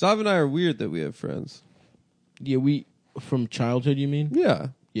 Sav and I are weird that we have friends. yeah. We from childhood. You mean? Yeah.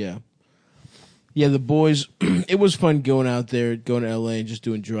 Yeah. Yeah, the boys. It was fun going out there, going to L.A. and just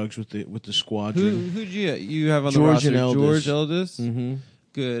doing drugs with the squadron. Who'd you have on George the roster? and Eldest. George Eldest? Mm-hmm.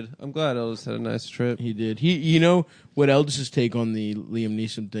 Good. I'm glad Eldest had a nice trip. He did. You know what Eldest's take on the Liam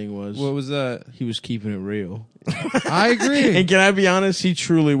Neeson thing was? What was that? He was keeping it real. I agree. And can I be honest? He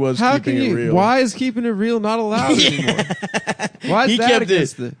truly was How keeping can it you? real. Why is keeping it real not allowed anymore? Why is He that kept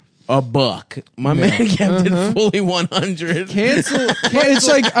against it the a buck? My man kept it fully 100. cancel? But it's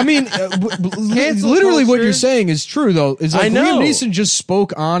like, I mean, Cancel literally what culture. you're saying is true, though. Is like I know. Liam Neeson just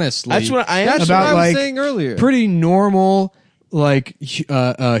spoke honestly. That's what I am. That's About, what I was like, saying earlier. pretty normal, like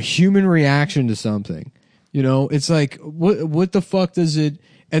human reaction to something. You know, it's like what the fuck does it?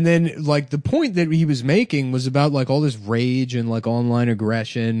 And then like the point that he was making was about like all this rage and like online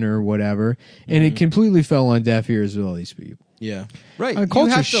aggression or whatever, and it completely fell on deaf ears with all these people. Yeah. right. You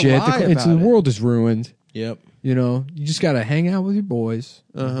Culture have to shit. lie The about it. world is ruined. Yep. You know, you just got to hang out with your boys.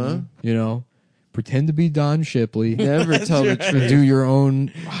 You know, pretend to be Don Shipley. Never tell the And truth. do your own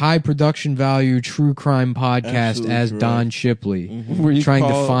high production value true crime podcast Absolutely as correct. Don Shipley, Where you trying to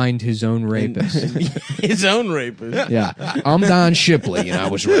call- find his own rapist. His own rapist. Yeah, I'm Don Shipley and I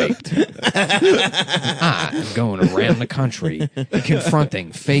was raped. I'm going around the country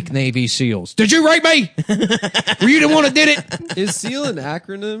confronting fake Navy SEALs. Did you rape me? Were you the one that did it? Is SEAL an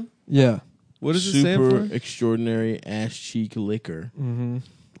acronym? Yeah. What does it stand Super for? extraordinary ass cheek liquor.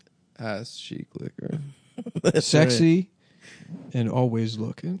 Ass cheek liquor. Sexy and always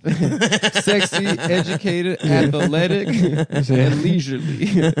looking. Sexy, educated, athletic, and leisurely.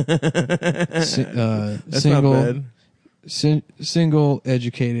 That's Single, not bad. single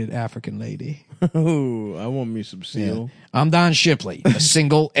educated African lady. Oh, I want me some seal. I'm Don Shipley, a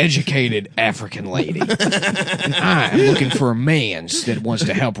single educated African lady. I'm looking for a man that wants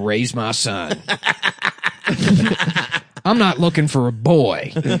to help raise my son. I'm not looking for a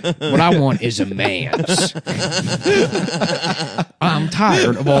boy. What I want is a man's. I'm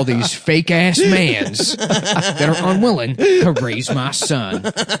tired of all these fake ass mans that are unwilling to raise my son.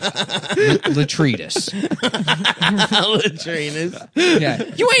 Latretus. Latrinus. Yeah.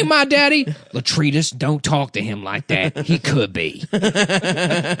 You ain't my daddy. Latretus, don't talk to him like that. He could be.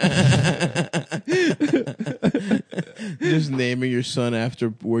 Just naming your son after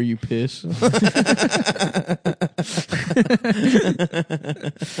where you piss.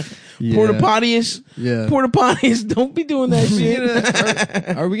 Porta potties. Yeah. Porta potties. Don't be doing that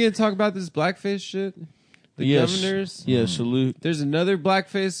shit. Are we going to talk about this blackface shit? The Yes. governors? Yeah, salute. There's another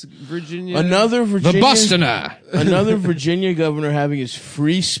blackface Virginia. Another Virginia. The Bostona. Another Virginia governor having his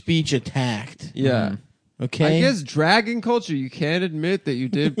free speech attacked. Yeah. Okay. I guess dragon culture. You can't admit that you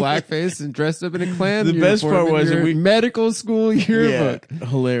did blackface and dressed up in a Klan The best uniform part in was that your we- medical school yeah, yearbook.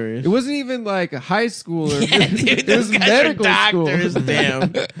 hilarious. It wasn't even like a high school or Dude, it was those guys medical are school. doctors.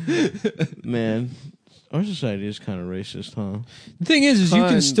 Damn. Man, our society is kind of racist, huh? The thing is you Ton.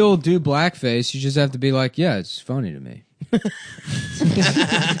 can still do blackface. You just have to be like, yeah, it's funny to me.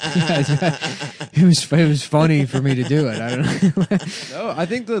 It was funny for me to do it. I don't know. No, I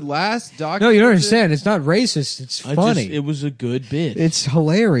think the last document. No, you don't understand. It's not racist. It's funny. It was a good bit. It's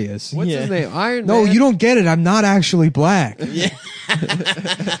hilarious. What's Yeah. his name? Iron No, Man. you don't get it. I'm not actually black. Yeah.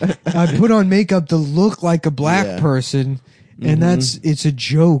 I put on makeup to look like a black Yeah. person, and it's a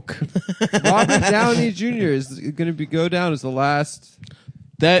joke. Robert Downey Jr. is going to go down as the last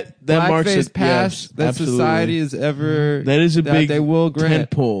that marks blackface it. pass Yes, that absolutely. society has ever. That is a that big they will grant.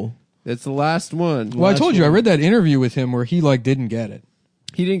 tentpole. It's the last one. Well, I told you, I read that interview with him where he like didn't get it.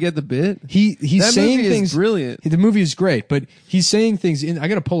 He didn't get the bit. He's That saying movie things is brilliant. The movie is great, but he's saying things in. I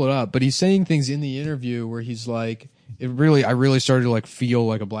got to pull it up, but he's saying things in the interview where he's like, I really started to like feel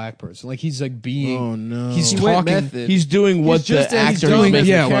like a black person. Like he's like being. Oh, no. He's He went talking. method. He's doing what He's just the as actor dumb is as making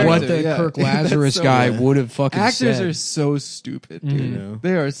Yeah, character. what the Yeah. Kirk That's Lazarus so guy bad. would have fucking Actors said. are so stupid, dude. know.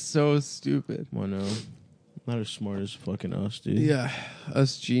 They are so stupid. I know. Not as smart as fucking us, dude. Yeah,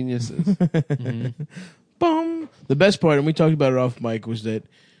 us geniuses. Boom. The best part, and we talked about it off mic, was that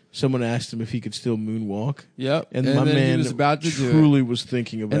someone asked him if he could still moonwalk. Yep. And, And my then he man was about to do it. truly was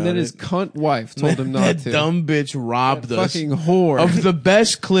thinking about it. And then his cunt wife told him not that to. dumb bitch robbed us Fucking whore. of the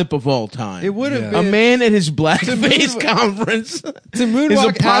best clip of all time. It would have Yeah. a been man at his blackface moonwalk- conference. to His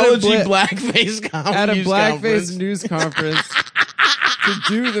moonwalk apology at blackface conference. a blackface conference. news conference to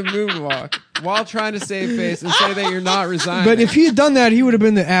do the moonwalk while trying to save face and say that you're not resigning. But if he had done that, he would have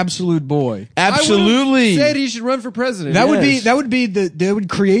been the absolute boy. Absolutely. said he should run for president. That would be Yes. that would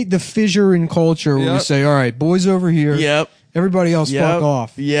create the fissure in culture where we Yep. say, all right, boys over here, Yep. everybody else Yep. fuck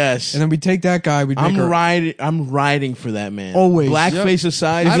off. Yes. And then we take that guy, we'd make I'm her riding for that man. Always. Blackface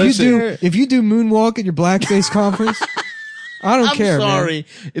aside. I If don't you care. do if you do moonwalk at your blackface conference, I don't I'm care. sorry.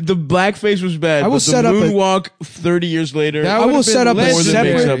 If the blackface was bad, I will but the set up a- moonwalk 30 years later. That Man. I will would've set been up a more than makes up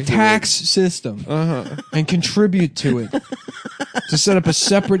separate for it. tax system and contribute to it. To set up a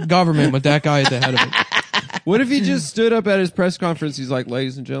separate government with that guy at the head of it. What if he just stood up at his press conference? He's like,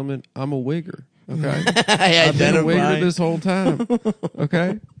 "Ladies and gentlemen, I'm a wigger. Okay, I I've been a wigger identify. this whole time.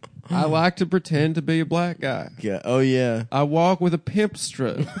 Okay, I like to pretend to be a black guy. Yeah. Oh yeah. I walk with a pimp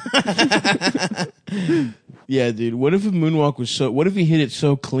strut. Yeah, dude. What if a moonwalk was so? What if he hit it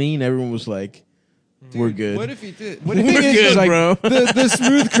so clean? Everyone was like, "We're good. What if he did? We're What if he good, is, like, bro." the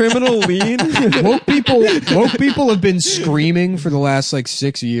smooth criminal lean? Woke people have been screaming for the last like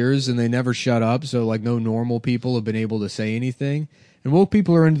 6 years and they never shut up, so like no normal people have been able to say anything. And woke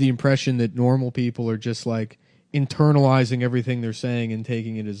people are under the impression that normal people are just like internalizing everything they're saying and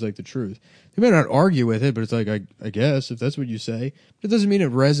taking it as like the truth. They may not argue with it, but it's like I guess if that's what you say, but it doesn't mean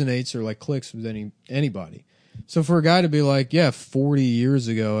it resonates or like clicks with anybody. So for a guy to be like, yeah, 40 years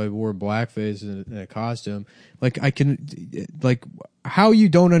ago I wore blackface in a costume, like I can, like how you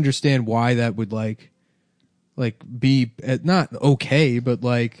don't understand why that would like be not okay, but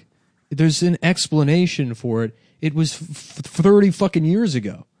like there's an explanation for it. It was 30 fucking years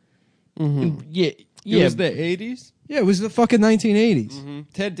ago. Yeah. It Yeah. was the 80s. Yeah, it was the fucking 1980s.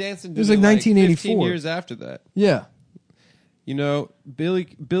 Ted Danson did was like 1984. 1984. years after that. Yeah. You know,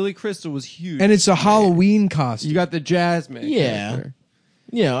 Billy Crystal was huge. And it's a Halloween costume. You got the jazz man. Yeah. character.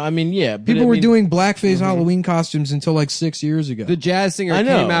 Yeah. I mean, yeah. But People I were mean, doing blackface Halloween costumes until like 6 years ago. The jazz singer I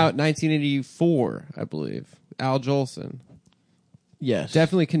know. came out 1984, I believe. Al Jolson. Yes.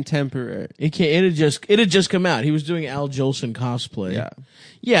 Definitely contemporary. It had just come out. He was doing Al Jolson cosplay. Yeah.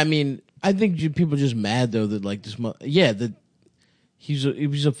 Yeah. I mean, I think people are just mad though that like this. That he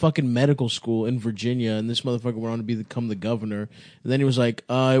was a fucking medical school in Virginia, and this motherfucker went on to become the governor. And then he was like,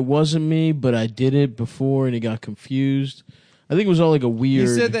 "It wasn't me, but I did it before," and he got confused. I think it was all like a weird.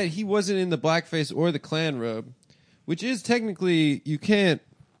 He said that he wasn't in the blackface or the Klan robe, which is technically you can't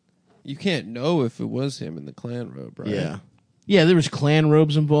know if it was him in the Klan robe, right? Yeah. Yeah, there was Klan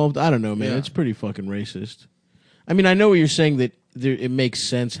robes involved. I don't know, man. Yeah. It's pretty fucking racist. I mean, I know what you're saying that it makes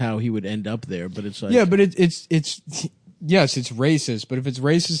sense how he would end up there, but it's like yeah, but it's yes, it's racist. But if it's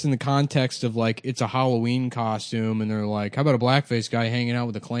racist in the context of like it's a Halloween costume and they're like, how about a blackface guy hanging out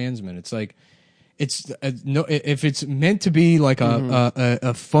with a Klansman? It's like it's no. If it's meant to be like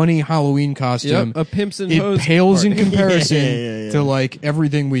a funny Halloween costume, Yep, a pimps and it hoes pales in party. comparison Yeah. to like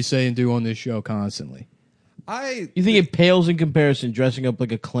everything we say and do on this show constantly. you think it pales in comparison dressing up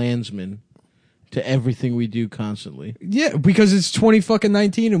like a Klansman to everything we do constantly. Yeah, because it's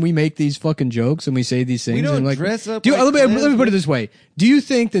 2019 and we make these fucking jokes and we say these things. We don't and like, dress up Do, like let me Klansmen. put it this way: do you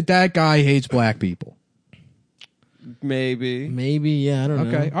think that guy hates black people? Maybe. Maybe, yeah, I don't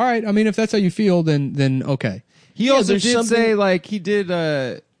know. Okay, all right. I mean, if that's how you feel, then okay. He Yeah, also there's did something- say like he did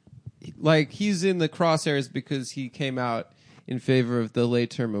like he's in the crosshairs because he came out in favor of the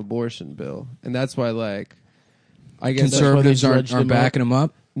late term abortion bill, and that's why like I guess Conservatives they aren't dredged him backing him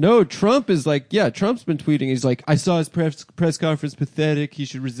up. no, Trump is like Trump's been tweeting. He's like, I saw his press conference pathetic. He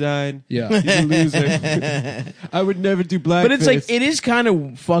should resign. Yeah. He's a loser. I would never do blackface. But it's like it is kind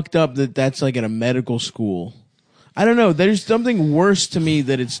of fucked up that that's like in a medical school. I don't know. There's something worse to me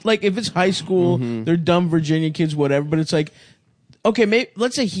that it's like if it's high school, they're dumb Virginia kids, whatever. But it's like, okay, maybe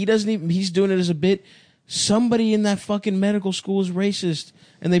let's say he doesn't even. He's doing it as a bit. Somebody in that fucking medical school is racist,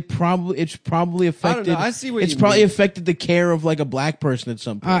 and it's probably affected. know. I see what it's you probably mean. affected the care of like a black person at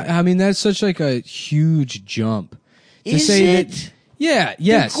some point. I mean, that's such like a huge jump to Is say it? that. Yeah,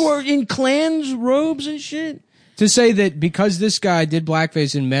 yes. In Klans robes and shit. To say that because this guy did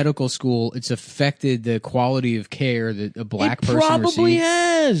blackface in medical school, it's affected the quality of care that a black It person probably receives.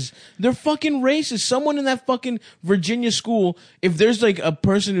 has. They're fucking racist. Someone in that fucking Virginia school, if there's like a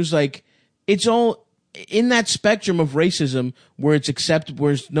person who's like, it's all in that spectrum of racism where it's accepted,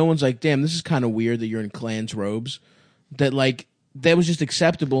 where no one's like, damn, this is kind of weird that you're in Klan's robes. That like, that was just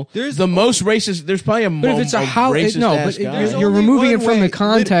acceptable. There's the most racist. There's probably a But if it's a racist no, ass but guy. you're only removing it one from way- the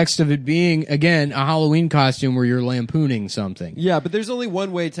context of it being again a Halloween costume where you're lampooning something. Yeah, but there's only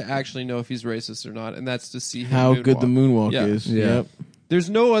one way to actually know if he's racist or not, and that's to see him How good the moonwalk Yeah. is. Yeah. Yep. There's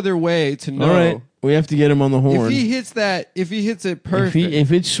no other way to know. All right, we have to get him on the horn. If he hits it perfect,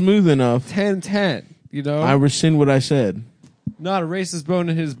 if it's smooth enough, 10-10, you know? I rescind what I said. Not a racist bone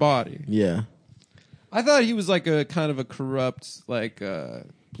in his body. Yeah. I thought he was like a kind of a corrupt, like,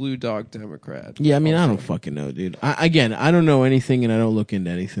 blue dog Democrat. Yeah, I mean, I don't fucking know, dude. I don't know anything and I don't look into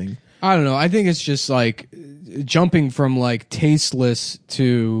anything. I don't know. I think it's just like jumping from like tasteless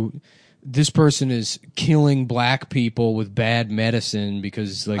to this person is killing black people with bad medicine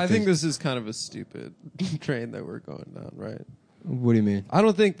because like I think this is kind of a stupid train that we're going down, right? What do you mean? I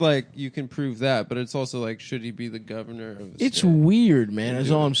don't think like you can prove that, but it's also like, should he be the governor of the It's state? weird, man.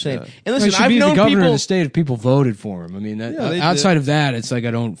 That's all I'm saying. Yeah. And He listen, should I've be the known governor people. of the state if people voted for him. I mean, that, Yeah, they outside did. of that, it's like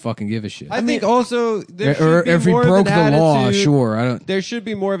I don't fucking give a shit. I think also there should or be if he more broke of an the law, attitude- sure. I don't. There should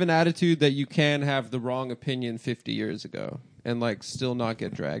be more of an attitude that you can have the wrong opinion 50 years ago and like still not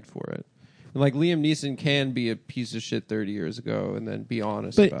get dragged for it. Like Liam Neeson can be a piece of shit 30 years ago and then be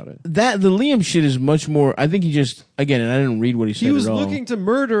honest But about it. the Liam shit is much more. I think he just again, and I didn't read what he said He was at all. looking to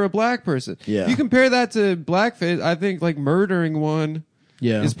murder a black person. Yeah. If you compare that to blackface, I think like murdering one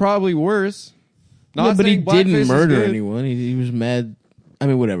yeah, is probably worse. Not yeah, but he saying blackface didn't is murder good. anyone. He was mad. I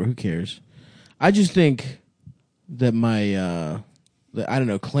mean, whatever. Who cares? I just think that my. I don't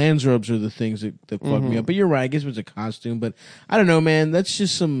know. Klans robes are the things that fuck me up. But you're right. I guess it was a costume. But I don't know, man. That's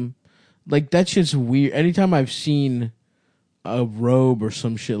just some. Like, that shit's weird. Anytime I've seen a robe or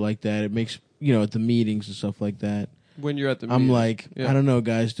some shit like that, it makes, at the meetings and stuff like that, When you're at the I'm meeting. like, Yeah. I don't know,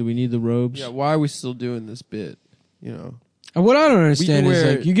 guys. Do we need the robes? Yeah, why are we still doing this bit? You know? And what I don't understand can is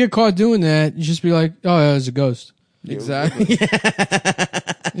wear- like you get caught doing that, you just be like, oh yeah, it's a ghost. Exactly.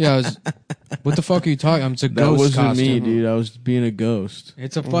 Yeah, what the fuck are you talking? It's a That ghost wasn't costume. me, dude. I was being a ghost.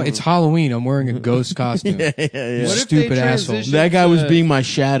 It's it's Halloween. I'm wearing a ghost costume. Yeah. What if Stupid they asshole. transition That guy was to- being my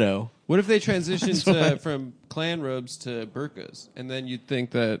shadow. What if they transitioned from Klan robes to burqas, and then you'd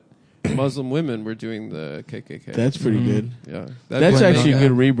think that Muslim women were doing the KKK? That's pretty good. yeah. That's when actually a they-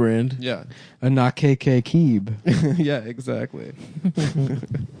 good rebrand. Yeah, A not KK Keeb. yeah, exactly.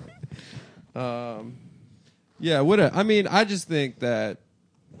 Yeah. I mean, I just think that,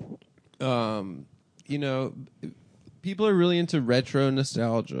 people are really into retro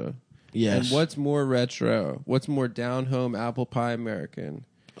nostalgia. Yes. And what's more retro? What's more down home apple pie American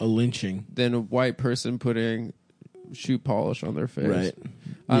A lynching. than a white person putting shoe polish on their face? Right.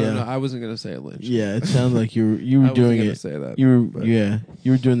 I don't Yeah. know. I wasn't gonna say a lynch. Yeah, it sounded like you were I were wasn't doing gonna it. say that. You were but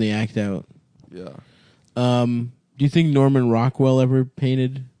you were doing the act out. yeah. Do you think Norman Rockwell ever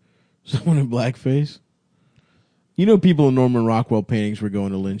painted someone in blackface? You know, people in Norman Rockwell paintings were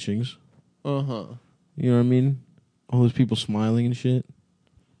going to lynchings. Uh huh. You know what I mean? All those people smiling and shit.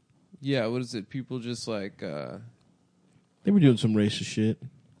 Yeah. What is it? People just like. They were doing some racist shit.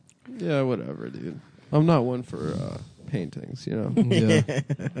 Yeah. Whatever, dude. I'm not one for paintings. You know. Yeah.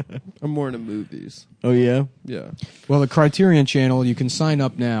 I'm more into movies. Oh yeah. Yeah. Well, the Criterion Channel, you can sign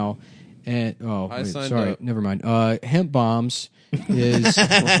up now. And I signed sorry, up. never mind. Hemp Bombs is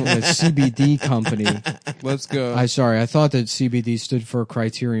a CBD company. Let's go. I thought that CBD stood for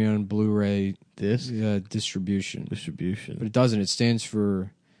Criterion Blu-ray Disc distribution, but distribution. it doesn't. It stands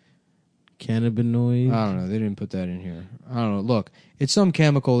for Cannabinoid. I don't know. They didn't put that in here. I don't know. Look, it's some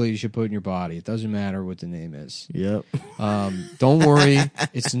chemical that you should put in your body. It doesn't matter what the name is. Yep. Don't worry.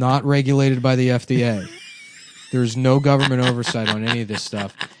 It's not regulated by the FDA. There's no government oversight on any of this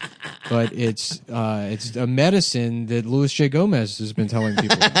stuff. But it's a medicine that Louis J. Gomez has been telling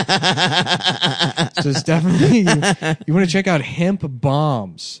people about. So it's definitely, you want to check out Hemp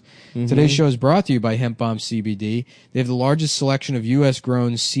Bombs. Today's show is brought to you by Hemp Bombs CBD. They have the largest selection of U.S.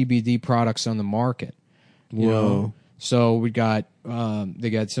 grown CBD products on the market. You Whoa. know? So we got, they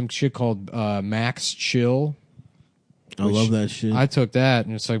got some shit called Max Chill. I love that shit. I took that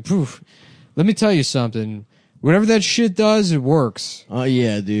and it's like, poof. Let me tell you something. Whatever that shit does, it works. Oh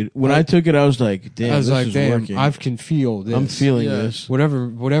yeah, dude. When I took it, I was like, damn, I was this like, is damn, working. I can feel this. I'm feeling Yeah. this.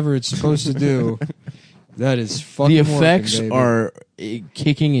 Whatever it's supposed to do. That is fucking The working, effects baby. are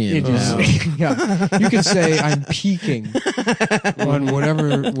kicking in. It is, now. yeah. You could say I'm peaking on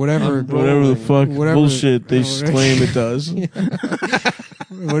whatever Whatever the fuck whatever- bullshit they whatever- claim it does.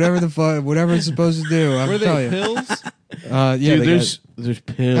 whatever it's supposed to do. I'm Were telling they you. pills? Yeah, Dude, they there's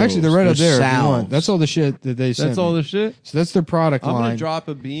pills. actually they're right up there's there. If you want. salves. That's all the shit that they sent. That's all me. the shit. So that's their product I'm line. gonna drop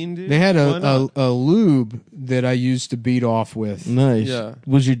a bean, dude. They had Why not? a lube that I used to beat off with. Nice. Yeah.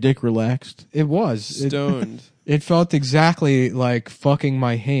 Was your dick relaxed? It was. Stoned. It felt exactly like fucking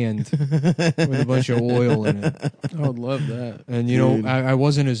my hand with a bunch of oil in it. I would love that. And, you know, Dude. I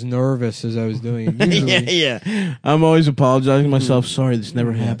wasn't as nervous as I was doing it. Usually, yeah. I'm always apologizing to myself. Sorry, this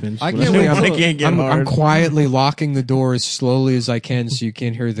never happens. I When can't wait when I till- can't get I'm hard. quietly locking the door as slowly as I can so you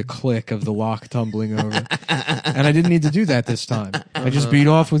can't hear the click of the lock tumbling over. And I didn't need to do that this time. I just beat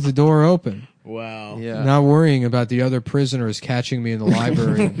off with the door open. Wow. Yeah. Not worrying about the other prisoners catching me in the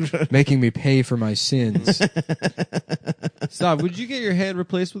library and making me pay for my sins. Stop. Would you get your hand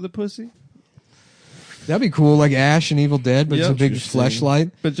replaced with a pussy? That'd be cool, like Ash in Evil Dead, but it's Yep. a big Interesting.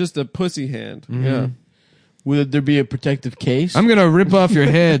 fleshlight. But just a pussy hand. Mm-hmm. Yeah. Would there be a protective case? I'm gonna rip off your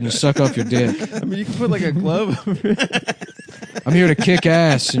head and suck off your dick. I mean, you can put like a glove over it. I'm here to kick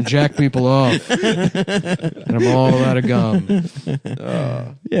ass and jack people off. And I'm all out of gum.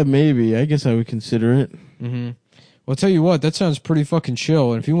 Yeah, maybe. I guess I would consider it. Well, I'll tell you what, that sounds pretty fucking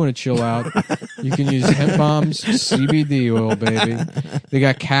chill. And if you want to chill out, you can use Hemp Bombs CBD oil, baby. They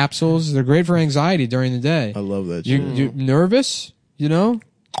got capsules. They're great for anxiety during the day. I love that You shit. nervous? You know?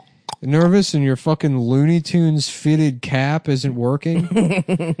 Nervous and your fucking Looney Tunes fitted cap isn't working?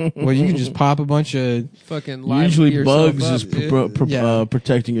 Well, you can just pop a bunch of... Fucking live Usually yourself bugs up, is dude. Yeah.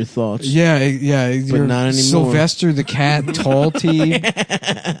 protecting your thoughts. Yeah, you're not anymore. Sylvester the Cat tall tee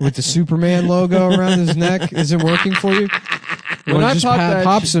with the Superman logo around his neck isn't working for you? When Well, I just pop that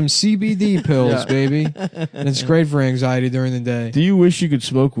pop sh- some CBD pills, Yeah. baby. And it's great for anxiety during the day. Do you wish you could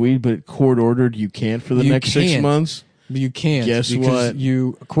smoke weed, but court ordered you can't for the You next 6 can't. months? But you can't Guess because what?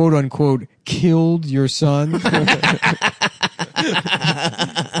 you quote unquote killed your son. He was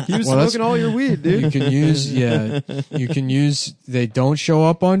Well, that's- smoking all your weed, dude. You can use they don't show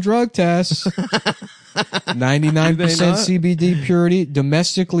up on drug tests. 99% Do they not? CBD purity,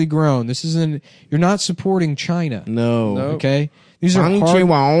 domestically grown. This isn't you're not supporting China. No. No. Okay? These are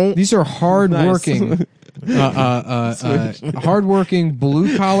hard-working hard-working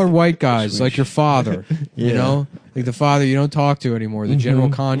blue-collar white guys like your father, you Yeah. know? Like the father you don't talk to anymore, the general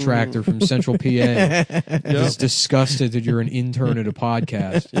contractor from Central PA. Is disgusted that you're an intern at a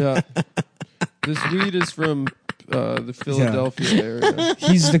podcast. Yeah. This weed is from the Philadelphia area.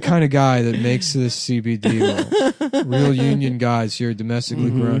 He's the kind of guy that makes this CBD oil. Real union guys here, domestically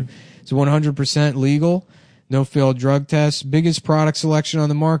grown. It's 100% legal. No failed drug tests. Biggest product selection on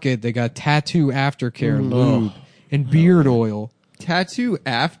the market. They got tattoo aftercare lube and beard oil. Tattoo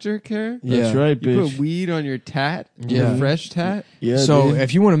aftercare? That's Yeah. right, You bitch. put weed on your tat? Yeah. Your fresh tat? Yeah, So dude.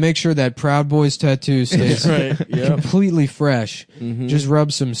 if you want to make sure that Proud Boys tattoo stays That's right. Yep. completely fresh, just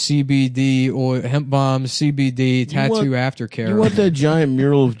rub some CBD oil, hemp balm, CBD, tattoo aftercare. You want that giant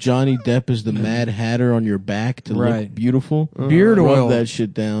mural of Johnny Depp as the Mad Hatter on your back to Right. look beautiful? Beard Rub oil. that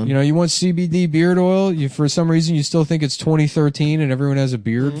shit down. You know, you want CBD beard oil. You, for some reason, you still think it's 2013 and everyone has a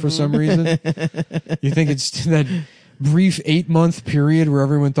beard for some reason. You think it's that brief 8-month period where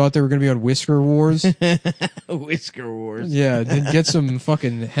everyone thought they were going to be on Whisker Wars. Whisker Wars. Yeah, then get some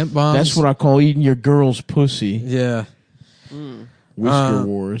fucking hemp bombs. That's what I call eating your girl's pussy. Yeah, Whisker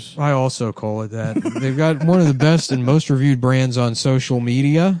Wars. I also call it that. They've got one of the best and most reviewed brands on social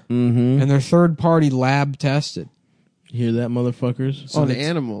media, and they're third-party lab tested. You hear that, motherfuckers? On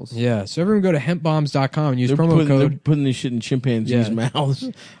animals. Yeah, so everyone go to hempbombs.com and use They're promo they're code. putting this shit in chimpanzees' Yeah. mouths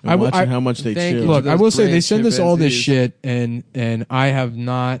and I w- watching I- how much they Thank chill. you. Look, I those will say they brave send us all this chimpanzees. shit, and I have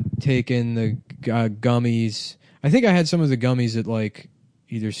not taken the gummies. I think I had some of the gummies at like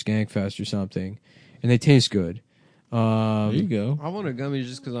either Skankfest or something, and they taste good. There you go. I want a gummy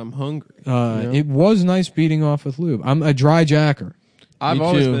just because I'm hungry. It was nice beating off with lube. I'm a dry jacker. I've Me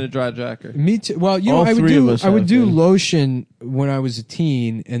always too. been a dry jacker. Me too. Well, you All know, three of us I would have do been. lotion when I was a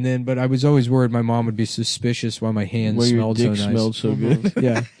teen, and then, but I was always worried my mom would be suspicious why my hands Where your smelled dick so nice. smelled so good.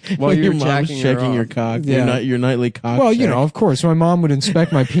 Yeah. While your you're mom's jacking her checking your off. cock. Yeah. Your nightly cock. Well, you check. know, of course, my mom would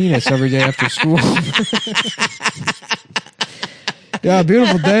inspect my penis every day after school. Yeah,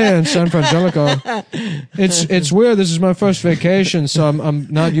 beautiful day in San Francisco. It's weird. This is my first vacation, so I'm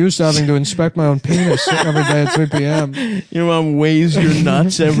not used to having to inspect my own penis every day at 3 p.m. Your mom weighs your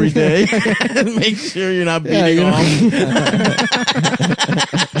nuts every day. Make sure you're not beating you know. off.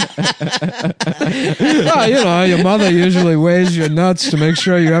 Well, you know, your mother usually weighs your nuts to make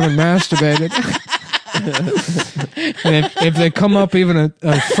sure you haven't masturbated. And if they come up even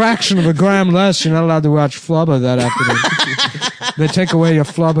a fraction of a gram less, you're not allowed to watch Flubber that afternoon. They take away your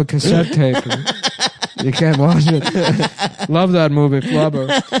Flubber cassette tape. You can't watch it. Love that movie, Flubber.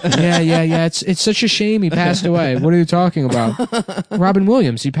 Yeah. It's such a shame he passed away. What are you talking about? Robin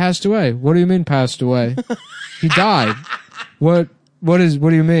Williams, he passed away. What do you mean passed away? He died. What do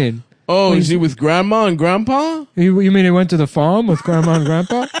you mean? Oh, is he with grandma and grandpa? You mean he went to the farm with grandma and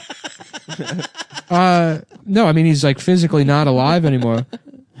grandpa? No, I mean he's like physically not alive anymore.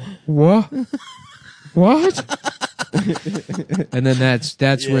 What? And then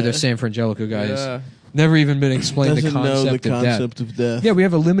that's where the San Frangelico guy is. Never even been explained the concept of death. Yeah, we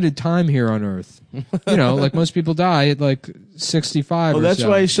have a limited time here on Earth. You know, like most people die at like 65 Oh, or that's so.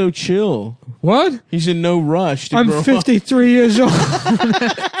 why he's so chill. What? He's in no rush to I'm grow 53 years old.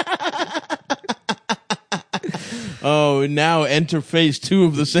 Oh, now enter phase 2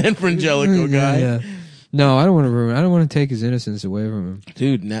 of the San Frangelico guy. Yeah. No, I don't want to ruin. I don't want to take his innocence away from him.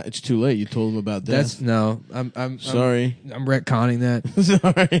 Dude, now it's too late. You told him about death. I'm Sorry. I'm retconning that.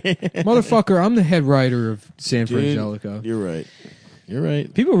 Sorry. Motherfucker, I'm the head writer of San Dude, Frangelico. You're right. You're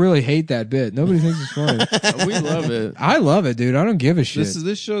right. People really hate that bit. Nobody thinks it's funny. We love it. I love it, dude. I don't give a shit.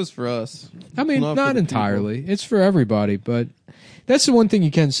 This show's for us. I mean, not for not the entirely. It's for everybody, but that's the one thing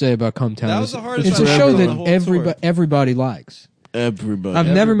you can say about Cumtown. That was the hardest It's a part show of the that whole tour. everybody likes. Everybody. I've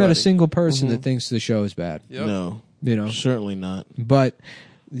never met a Everybody. single person that thinks the show is bad. Yep. No, You know, certainly not. but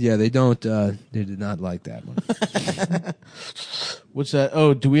yeah, they don't. They did not like that one. What's that?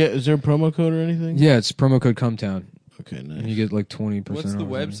 Oh, is there a promo code or anything? Yeah, it's promo code Cumtown, Okay, and you nice. get like 20%. What's the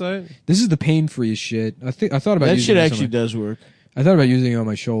website? This is the pain-free shit. I thought about That using shit this on actually does work. I thought about using it on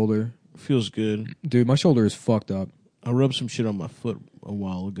my shoulder, Feels good. dude. My shoulder is fucked up. I rubbed some shit on my foot a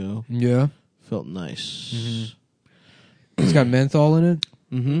while ago. Yeah, Felt nice. it's got menthol in it.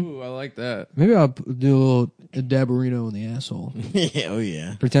 Mm-hmm. Ooh, I like that. Maybe I'll do a little dabberino in the asshole. Yeah, oh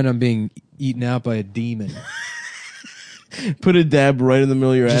yeah. Pretend I'm being eaten out by a demon. Put a dab right in the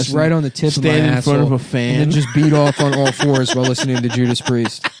middle of your ass. Just right on the tip of my Stand in asshole. front of a fan. And then just beat off on all fours while listening to Judas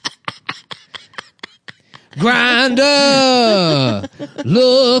Priest. Grinder,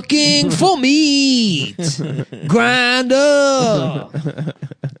 looking for meat. Grinder,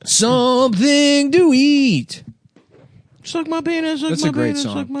 something to eat. Suck my penis, suck That's my a great penis,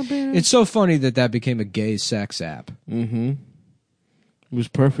 song. suck my penis. It's so funny that became a gay sex app. Mm-hmm. It was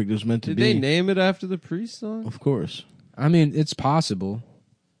perfect. It was meant to Did be. they name it after the Priest song? Of course. I mean, it's possible.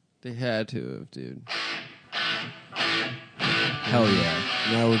 They had to have, dude. Hell yeah.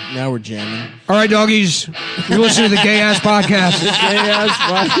 Now we're jamming. All right, doggies. You're listening to the Gay Ass Podcast.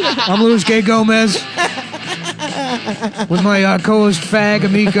 I'm Luis Gay Gomez. With my co-host, Fag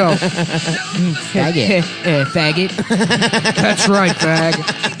Amico. Faggot. Faggot. That's right, Fag.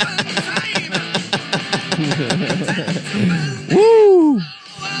 Woo!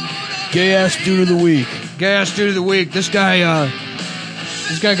 Gay ass dude of the week. Gay Ass Dude of the Week. This guy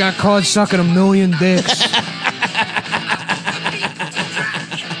got caught sucking 1 million dicks.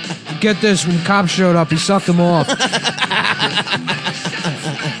 Get this, when the cops showed up, he sucked them off.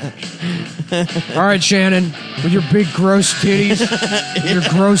 All right, Shannon, with your big gross titties, your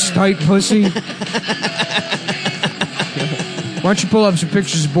gross tight pussy. Why don't you pull up some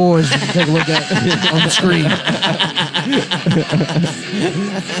pictures of boys we can take a look at on the screen?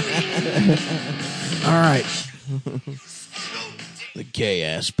 All right. The Gay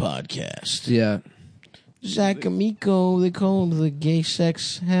Ass Podcast. Yeah. Zach Amico, they call him the gay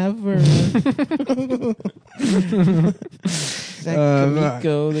sex haver. Zach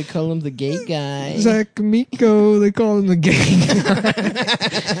Amico, they call him the gay guy. Zach Amico, they call him the gay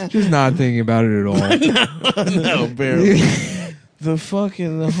guy. Just not thinking about it at all. No, barely. The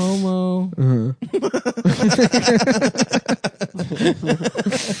homo.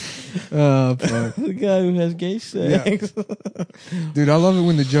 Oh, fuck. The guy who has gay sex. Dude, I love it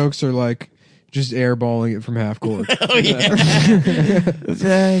when the jokes are like just airballing it from half court. Oh, yeah.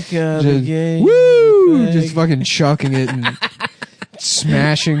 Zach, the Just, gay. woo! fag. Just fucking chucking it and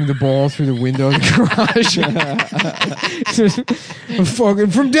smashing the ball through the window of the garage. Fucking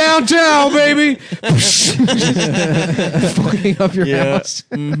from downtown, baby! Fucking up your Yeah. house.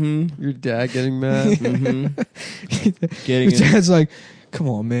 Mm-hmm. Your dad getting mad. Getting Your dad's like, come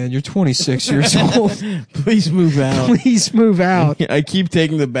on, man, you're 26 years old. Please move out. Please move out. I keep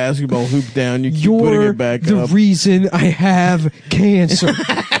taking the basketball hoop down. You keep putting You're it back the up. reason I have cancer.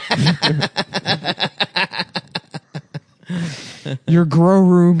 Your grow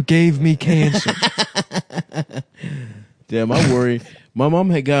room gave me cancer. Damn, I worry. My mom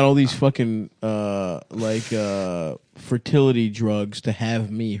had got all these fucking fertility drugs to have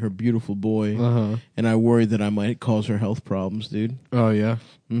me, her beautiful boy, Uh-huh. and I worry that I might cause her health problems, dude. Oh, yeah?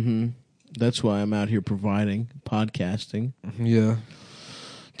 Mm-hmm. That's why I'm out here providing podcasting. Yeah.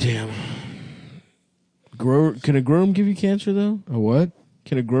 Damn. Can a grow room give you cancer though? A what?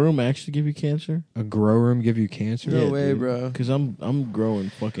 Can a grow room actually give you cancer? A grow room give you cancer? No way, bro. Because I'm growing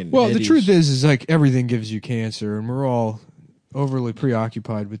fucking. Well, the eddies. truth is like everything gives you cancer, and we're all overly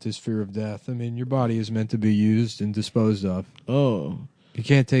preoccupied with this fear of death. I mean, your body is meant to be used and disposed of. Oh. You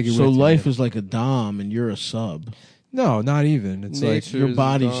can't take it So with you. life is like a dom and you're a sub. No, not even. It's like Nature Your is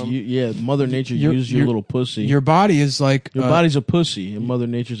body's, dumb. Mother Nature Your- uses your your- little pussy. your body is like Your body's a pussy and Mother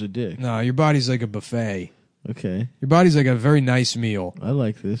Nature's a dick. No, your body's like a buffet. Okay. Your body's like a very nice meal. I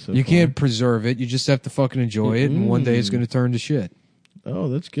like this. So You far. can't preserve it. You just have to fucking enjoy it, and one day it's going to turn to shit. Oh,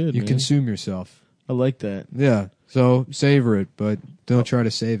 that's good. You man. consume yourself. I like that. Yeah. So savor it, but don't try to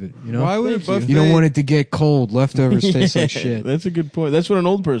save it. You know. Why would a Thank you. buffet? You don't want it to get cold. Leftovers taste like shit. That's a good point. That's what an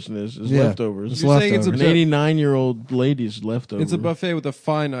old person is Yeah. leftovers. It's You're saying it's a An leftovers. 89-year-old lady's leftovers. It's a buffet with a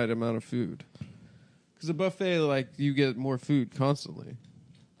finite amount of food. Because a buffet, like, you get more food constantly.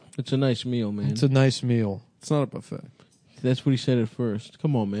 It's a nice meal, man. It's a nice meal. It's not a buffet. That's what he said at first.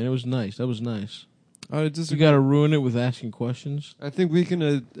 Come on, man. It was nice. That was nice. I You disagree. got to ruin it with asking questions. I think we can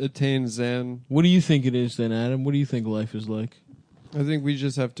attain Zen. What do you think it is then, Adam? What do you think life is like? I think we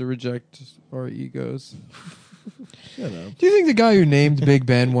just have to reject our egos. Shut up. Do you think the guy who named Big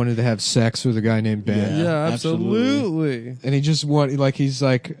Ben wanted to have sex with a guy named Ben? Yeah, Yeah, absolutely. absolutely. And he just he's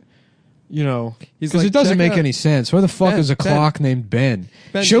like, you know, He's because like, it doesn't check make out- any sense. Why the fuck Ben, is a Ben. clock named Ben?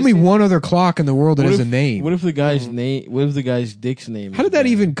 Ben, Show you me see- one other clock in the world that What has if- a name. What if the guy's name? What if the guy's dick's name? How is did that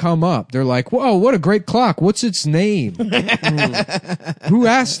Ben? even come up? They're like, whoa, what a great clock. What's its name? Who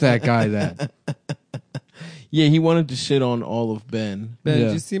asked that guy that? Yeah, he wanted to sit on all of Ben. Ben, Yeah.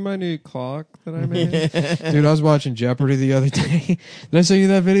 did you see my new clock that I made? Dude, I was watching Jeopardy the other day. Did I show you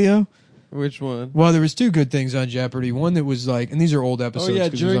that video? Which one? Well, there was two good things on Jeopardy. One that was like, and these are old Oh, episodes. yeah,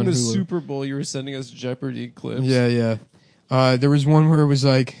 'cause it was during on the Hulu. Super Bowl, you were sending us Jeopardy clips. Yeah, yeah. There was one where it was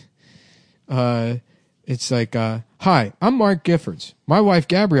like, it's like, hi, I'm Mark Giffords. My wife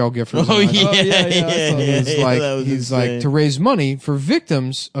Gabrielle Giffords. Oh and I- yeah, Oh, yeah, yeah, I saw that. He's like, that was he's insane. like to raise money for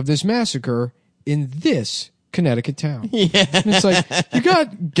victims of this massacre in this Connecticut town. Yeah. And it's like, you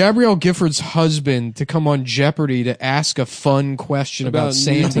got Gabrielle Gifford's husband to come on Jeopardy to ask a fun question about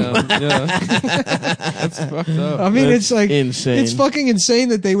Santa. Newtown. Yeah. That's fucked up. I mean, That's it's like, insane. it's fucking insane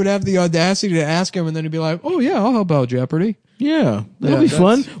that they would have the audacity to ask him and then he'd be like, oh yeah, I'll help out Jeopardy. Yeah, that'll Yeah, be that's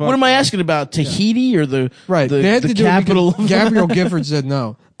fun. fucked What am I up. asking about? Tahiti or the Right. The, they had the to do capital? it because Gabrielle Gifford said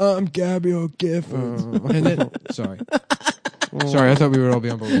no. I'm Gabrielle Gifford. And then, sorry. Sorry, I thought we would all be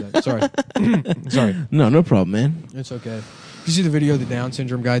on board with that. Sorry. Sorry. No problem, man. It's okay. Did you see the video of the Down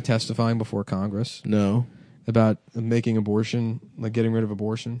syndrome guy testifying before Congress No. about making abortion, like getting rid of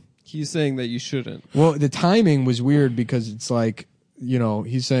abortion? He's saying that you shouldn't. Well, the timing was weird because it's like, you know,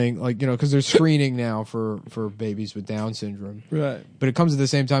 he's saying like, you know, because they're screening now for babies with Down syndrome. Right. But it comes at the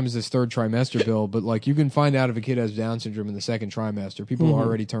same time as this third trimester bill. But like, you can find out if a kid has Down syndrome in the second trimester. People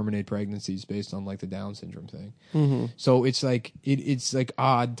already terminate pregnancies based on like the Down syndrome thing. Mm-hmm. So it's like it's like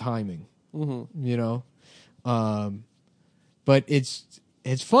odd timing, you know. But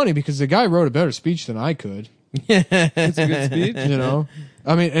it's funny because the guy wrote a better speech than I could. It's a good speech. You know,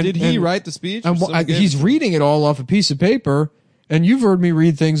 I mean, Did he write the speech? And or someone gave he's it to him? reading it all off a piece of paper. And you've heard me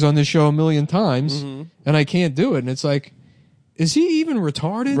read things on this show a million times, and I can't do it. And it's like, is he even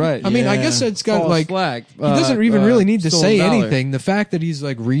retarded? Right, I mean, I yeah. guess it's got False like flag. he doesn't even really need to stolen say valor. anything. The fact that he's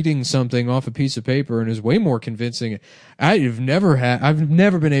like reading something off a piece of paper and is way more convincing. I've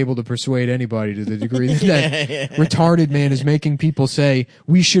never been able to persuade anybody to the degree that retarded man is making people say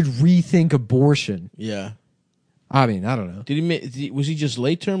we should rethink abortion. Yeah. I mean, I don't know. Was he just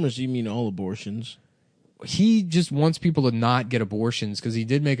late term, or does he mean all abortions? He just wants people to not get abortions because he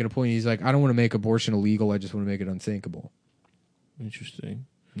did make it a point. He's like, I don't want to make abortion illegal. I just want to make it unthinkable. Interesting.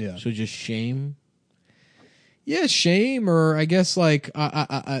 Yeah. So just shame. Yeah, shame, or I guess like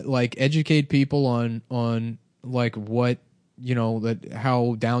like educate people on like what, you know, that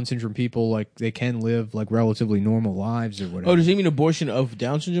how Down syndrome people like they can live like relatively normal lives or whatever. Oh, does he mean abortion of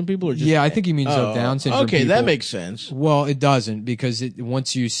Down syndrome people, or just? Yeah, I think he means of Down syndrome. Okay, people. that makes sense. Well, it doesn't because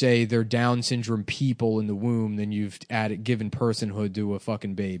once you say they're Down syndrome people in the womb, then you've given personhood to a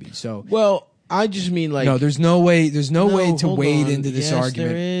fucking baby. So Well, I just mean like no, there's no way to hold wade on. into this Yes,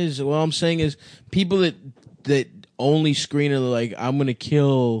 argument. There is. What I'm saying is people that only screen are like, I'm going to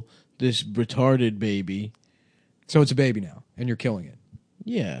kill this retarded baby. So it's a baby now, and you're killing it.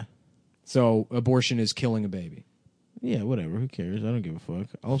 Yeah. So abortion is killing a baby. Yeah, whatever. Who cares? I don't give a fuck.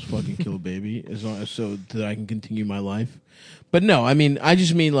 I'll just fucking kill a baby as long as so that I can continue my life. But no, I mean, I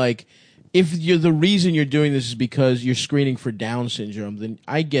just mean like, if you're the reason you're doing this is because you're screening for Down syndrome, then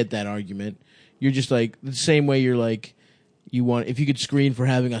I get that argument. You're just like the same way you're like, you want if you could screen for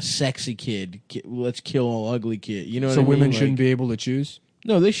having a sexy kid, let's kill all ugly kid. You know what So I mean? women Like, shouldn't be able to choose.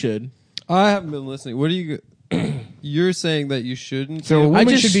 No, they should. I haven't been listening. What do you? You're saying that you shouldn't. So a say- woman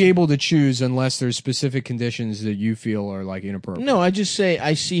just- should be able to choose unless there's specific conditions that you feel are like inappropriate. No, I just say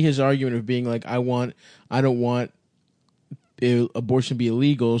I see his argument of being like, I don't want abortion to be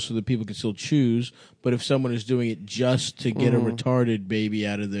illegal so that people can still choose. But if someone is doing it just to get a retarded baby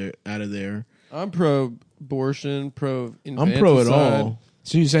out of there, I'm pro-abortion, pro-infanticide. I'm pro it all.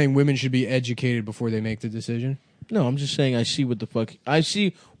 So you're saying women should be educated before they make the decision? No, I'm just saying I see what the fuck I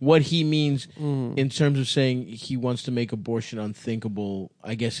see what he means in terms of saying he wants to make abortion unthinkable.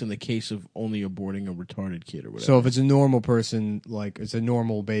 I guess in the case of only aborting a retarded kid or whatever. So if it's a normal person, like it's a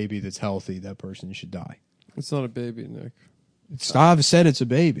normal baby that's healthy, that person should die. It's not a baby, Nick. Stav said it's a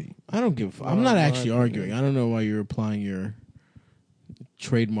baby. I don't give. I'm not actually arguing. I don't know why you're applying your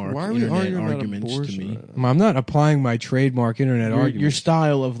trademark Why are we internet arguing about arguments to abortion me. right now? I'm not applying my trademark internet Your argument.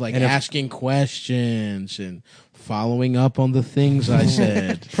 style of like And if- asking questions and following up on the things I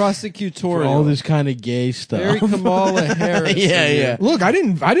said, Prosecutorial. all this kind of gay stuff. Very Kamala Harris. Yeah. Look, I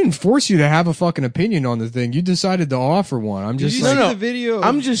didn't force you to have a fucking opinion on the thing. You decided to offer one. I'm Did just you like, see the video? Of,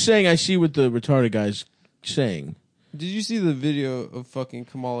 I'm just saying I see what the retarded guy's saying. Did you see the video of fucking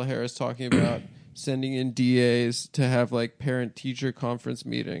Kamala Harris talking about sending in DAs to have like parent-teacher conference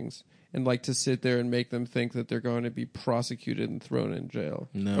meetings and like to sit there and make them think that they're going to be prosecuted and thrown in jail?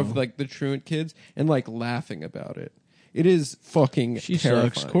 No. Of like the truant kids and like laughing about it. It is fucking She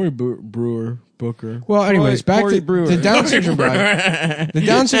terrifying. sucks. Cory Booker. well, anyways, back Cory to Brewer. the Down syndrome guy. The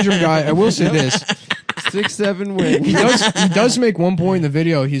Down syndrome guy. I will say this: 6'7" wing. he does make one point in the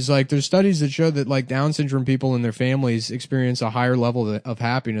video. He's like, there's studies that show that like Down syndrome people and their families experience a higher level of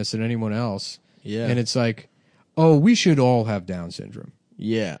happiness than anyone else. Yeah. And it's like, oh, we should all have Down syndrome.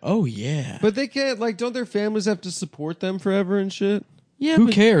 Yeah. Oh yeah. But they can't, like, don't their families have to support them forever and shit? yeah. Who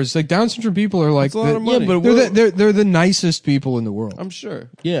but, cares? Like Down syndrome people are like, That's a lot of money. Yeah, but they're the nicest people in the world. I'm sure.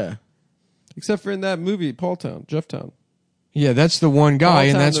 yeah. Except for in that movie, Paul Town, Jeff Town. Yeah, that's the one guy,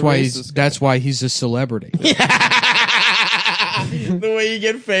 and All-time that's the why racist guy. that's why he's a celebrity. The way you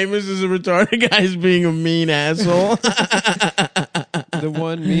get famous as a retarded guy is being a mean asshole. The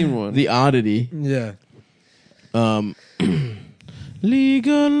one mean one. The oddity. Yeah.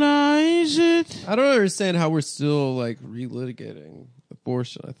 Legalize it. I don't understand how we're still, like, relitigating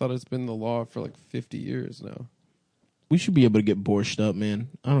abortion. I thought it's been the law for, like, 50 years now. We should be able to get borscht up, man.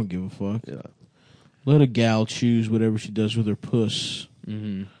 I don't give a fuck. Yeah. Let a gal choose whatever she does with her puss.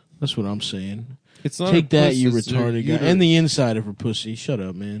 That's what I'm saying. It's not Take a that, puss, you it's retarded guy. uterus. And the inside of her pussy. Shut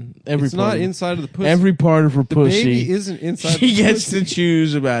up, man. It's not inside of the pussy. Every part of her the pussy. baby isn't inside She the gets pussy. to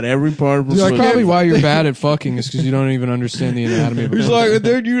choose about every part of her That's pussy. probably why you're bad at fucking is because you don't even understand the anatomy of a He's pussy. like, and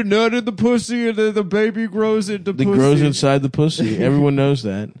then you nut in the pussy, and then the baby grows into That pussy. grows inside the pussy. Everyone knows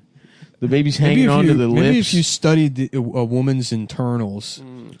that. The baby's hanging onto the maybe lips. if you studied a woman's internals,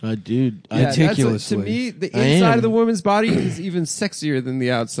 Dude, Yeah, that's like- meticulously. to me, the I inside am. of the woman's body is even sexier than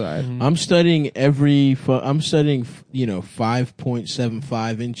the outside. I'm studying I'm studying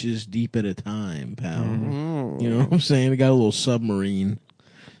 5.75 inches deep at a time, pal. You know what I'm saying? I got a little submarine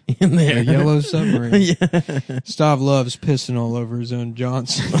in there. a yellow submarine. Stav loves pissing all over his own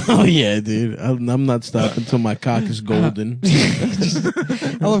Johnson. Oh yeah, dude. I'm not stopping until my cock is golden.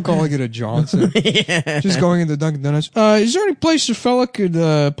 I love calling it a Johnson. Just going into Dunkin' Donuts. Is there any place a fella could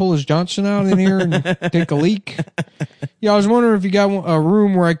pull his Johnson out in here and take a leak? Yeah, I was wondering if you got a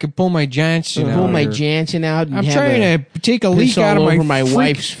room where I could pull my Johnson out. Pull my here. Jansen out and I'm have trying a to take a piss leak all out of over my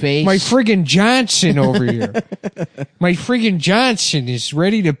wife's face. My friggin' Johnson over here. My friggin' Johnson is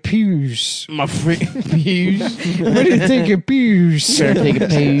ready to pews. My freaking pews. Ready to take a pews. Gotta take a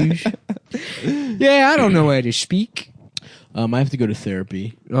page. Yeah, I don't know how to speak. I have to go to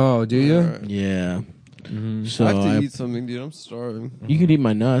therapy. Oh, do you? Alright. Yeah. So I have to eat something, dude. I'm starving. you could eat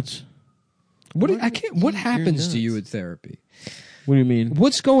my nuts. What happens to you at therapy? What do you mean?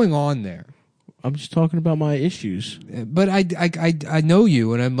 What's going on there? I'm just talking about my issues. But I know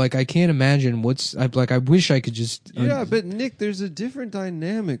you, and I'm like, I can't imagine I wish I could just. Yeah, but Nick, there's a different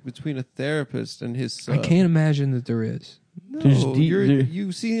dynamic between a therapist and his I sub. can't imagine that there is. There's No, there-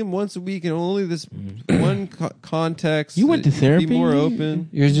 you see him once a week in only this one context. You went to that therapy? Be more open.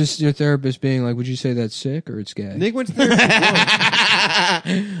 You're just your therapist being like, would you say that's sick or it's gay? Nick went to therapy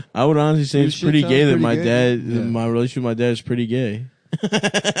once. I would honestly say Your it's shit pretty sounds gay that pretty my gay. dad, Yeah. my relationship with my dad is pretty gay.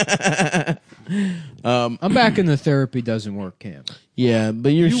 I'm back in the therapy doesn't work camp. Yeah, but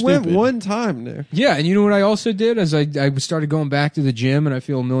you're You stupid. went one time, Nick. Yeah, and you know what I also did? As I started going back to the gym, and I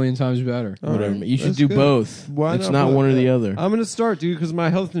feel a million times better. Whatever. Alright, You should that's do good. both. Why It's not not both? one or the other. I'm gonna start, dude, because my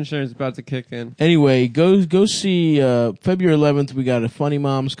health insurance is about to kick in. Anyway, go see February 11th. We got a Funny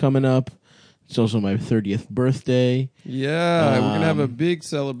Moms coming up. It's also my 30th birthday. Yeah, we're gonna have a Um, big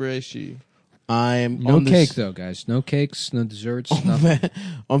celebration. I'm No on cake though, guys. No cakes, no desserts. Nothing.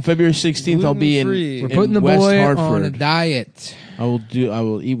 On February 16th, I'll be in. Gluten-free. We're in putting the West boy Hartford. on a diet. I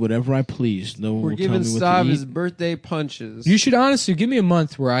will eat whatever I please. No one We're will tell giving me what Stav to his eat. birthday punches. You should honestly give me a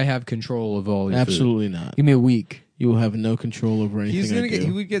month where I have control of all your food. Absolutely not. Give me a week. You will have no control over anything He's I gonna do. get.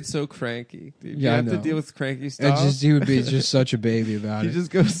 He would get so cranky. Dude. You Yeah, I have to know. deal with cranky stuff. He would be just such a baby about He it. just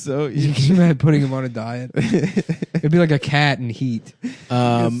goes so Can easy. you imagine putting him on a diet? It'd be like a cat in heat. He's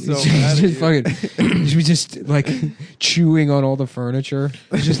so He's mad at just you. fucking, he'd be just like chewing on all the furniture.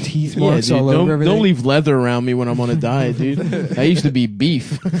 There's just teeth Yeah, marks dude, all over everything. don't leave leather around me when I'm on a diet, dude. I used to be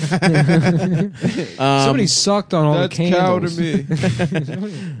beef. Somebody sucked on all That's the cow to candles.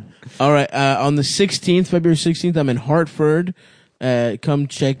 me. All right, on the 16th, February 16th, I'm in Hartford. Come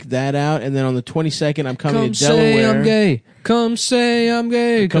check that out. And then on the 22nd, I'm coming Come to Delaware. say I'm gay. Come say I'm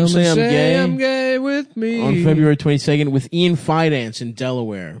gay. Come say I'm gay. I'm gay with me. On February 22nd with Ian Fidance in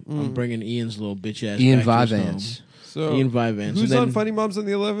Delaware. I'm bringing Ian's little bitch ass Ian back to his Vivance. home. So Ian Vivance. who's And then on Funny Moms on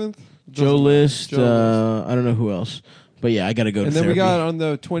the 11th? Joe List. Joe List. I don't know who else. But yeah, I got to go And to then we therapy. got on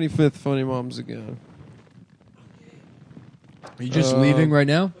the 25th Funny Moms again. Are you just leaving right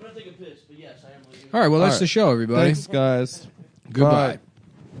now? I'm going to take a piss, but yes, I am leaving. All right, well, that's All right. the show, everybody. Thanks, guys. Goodbye. Bye.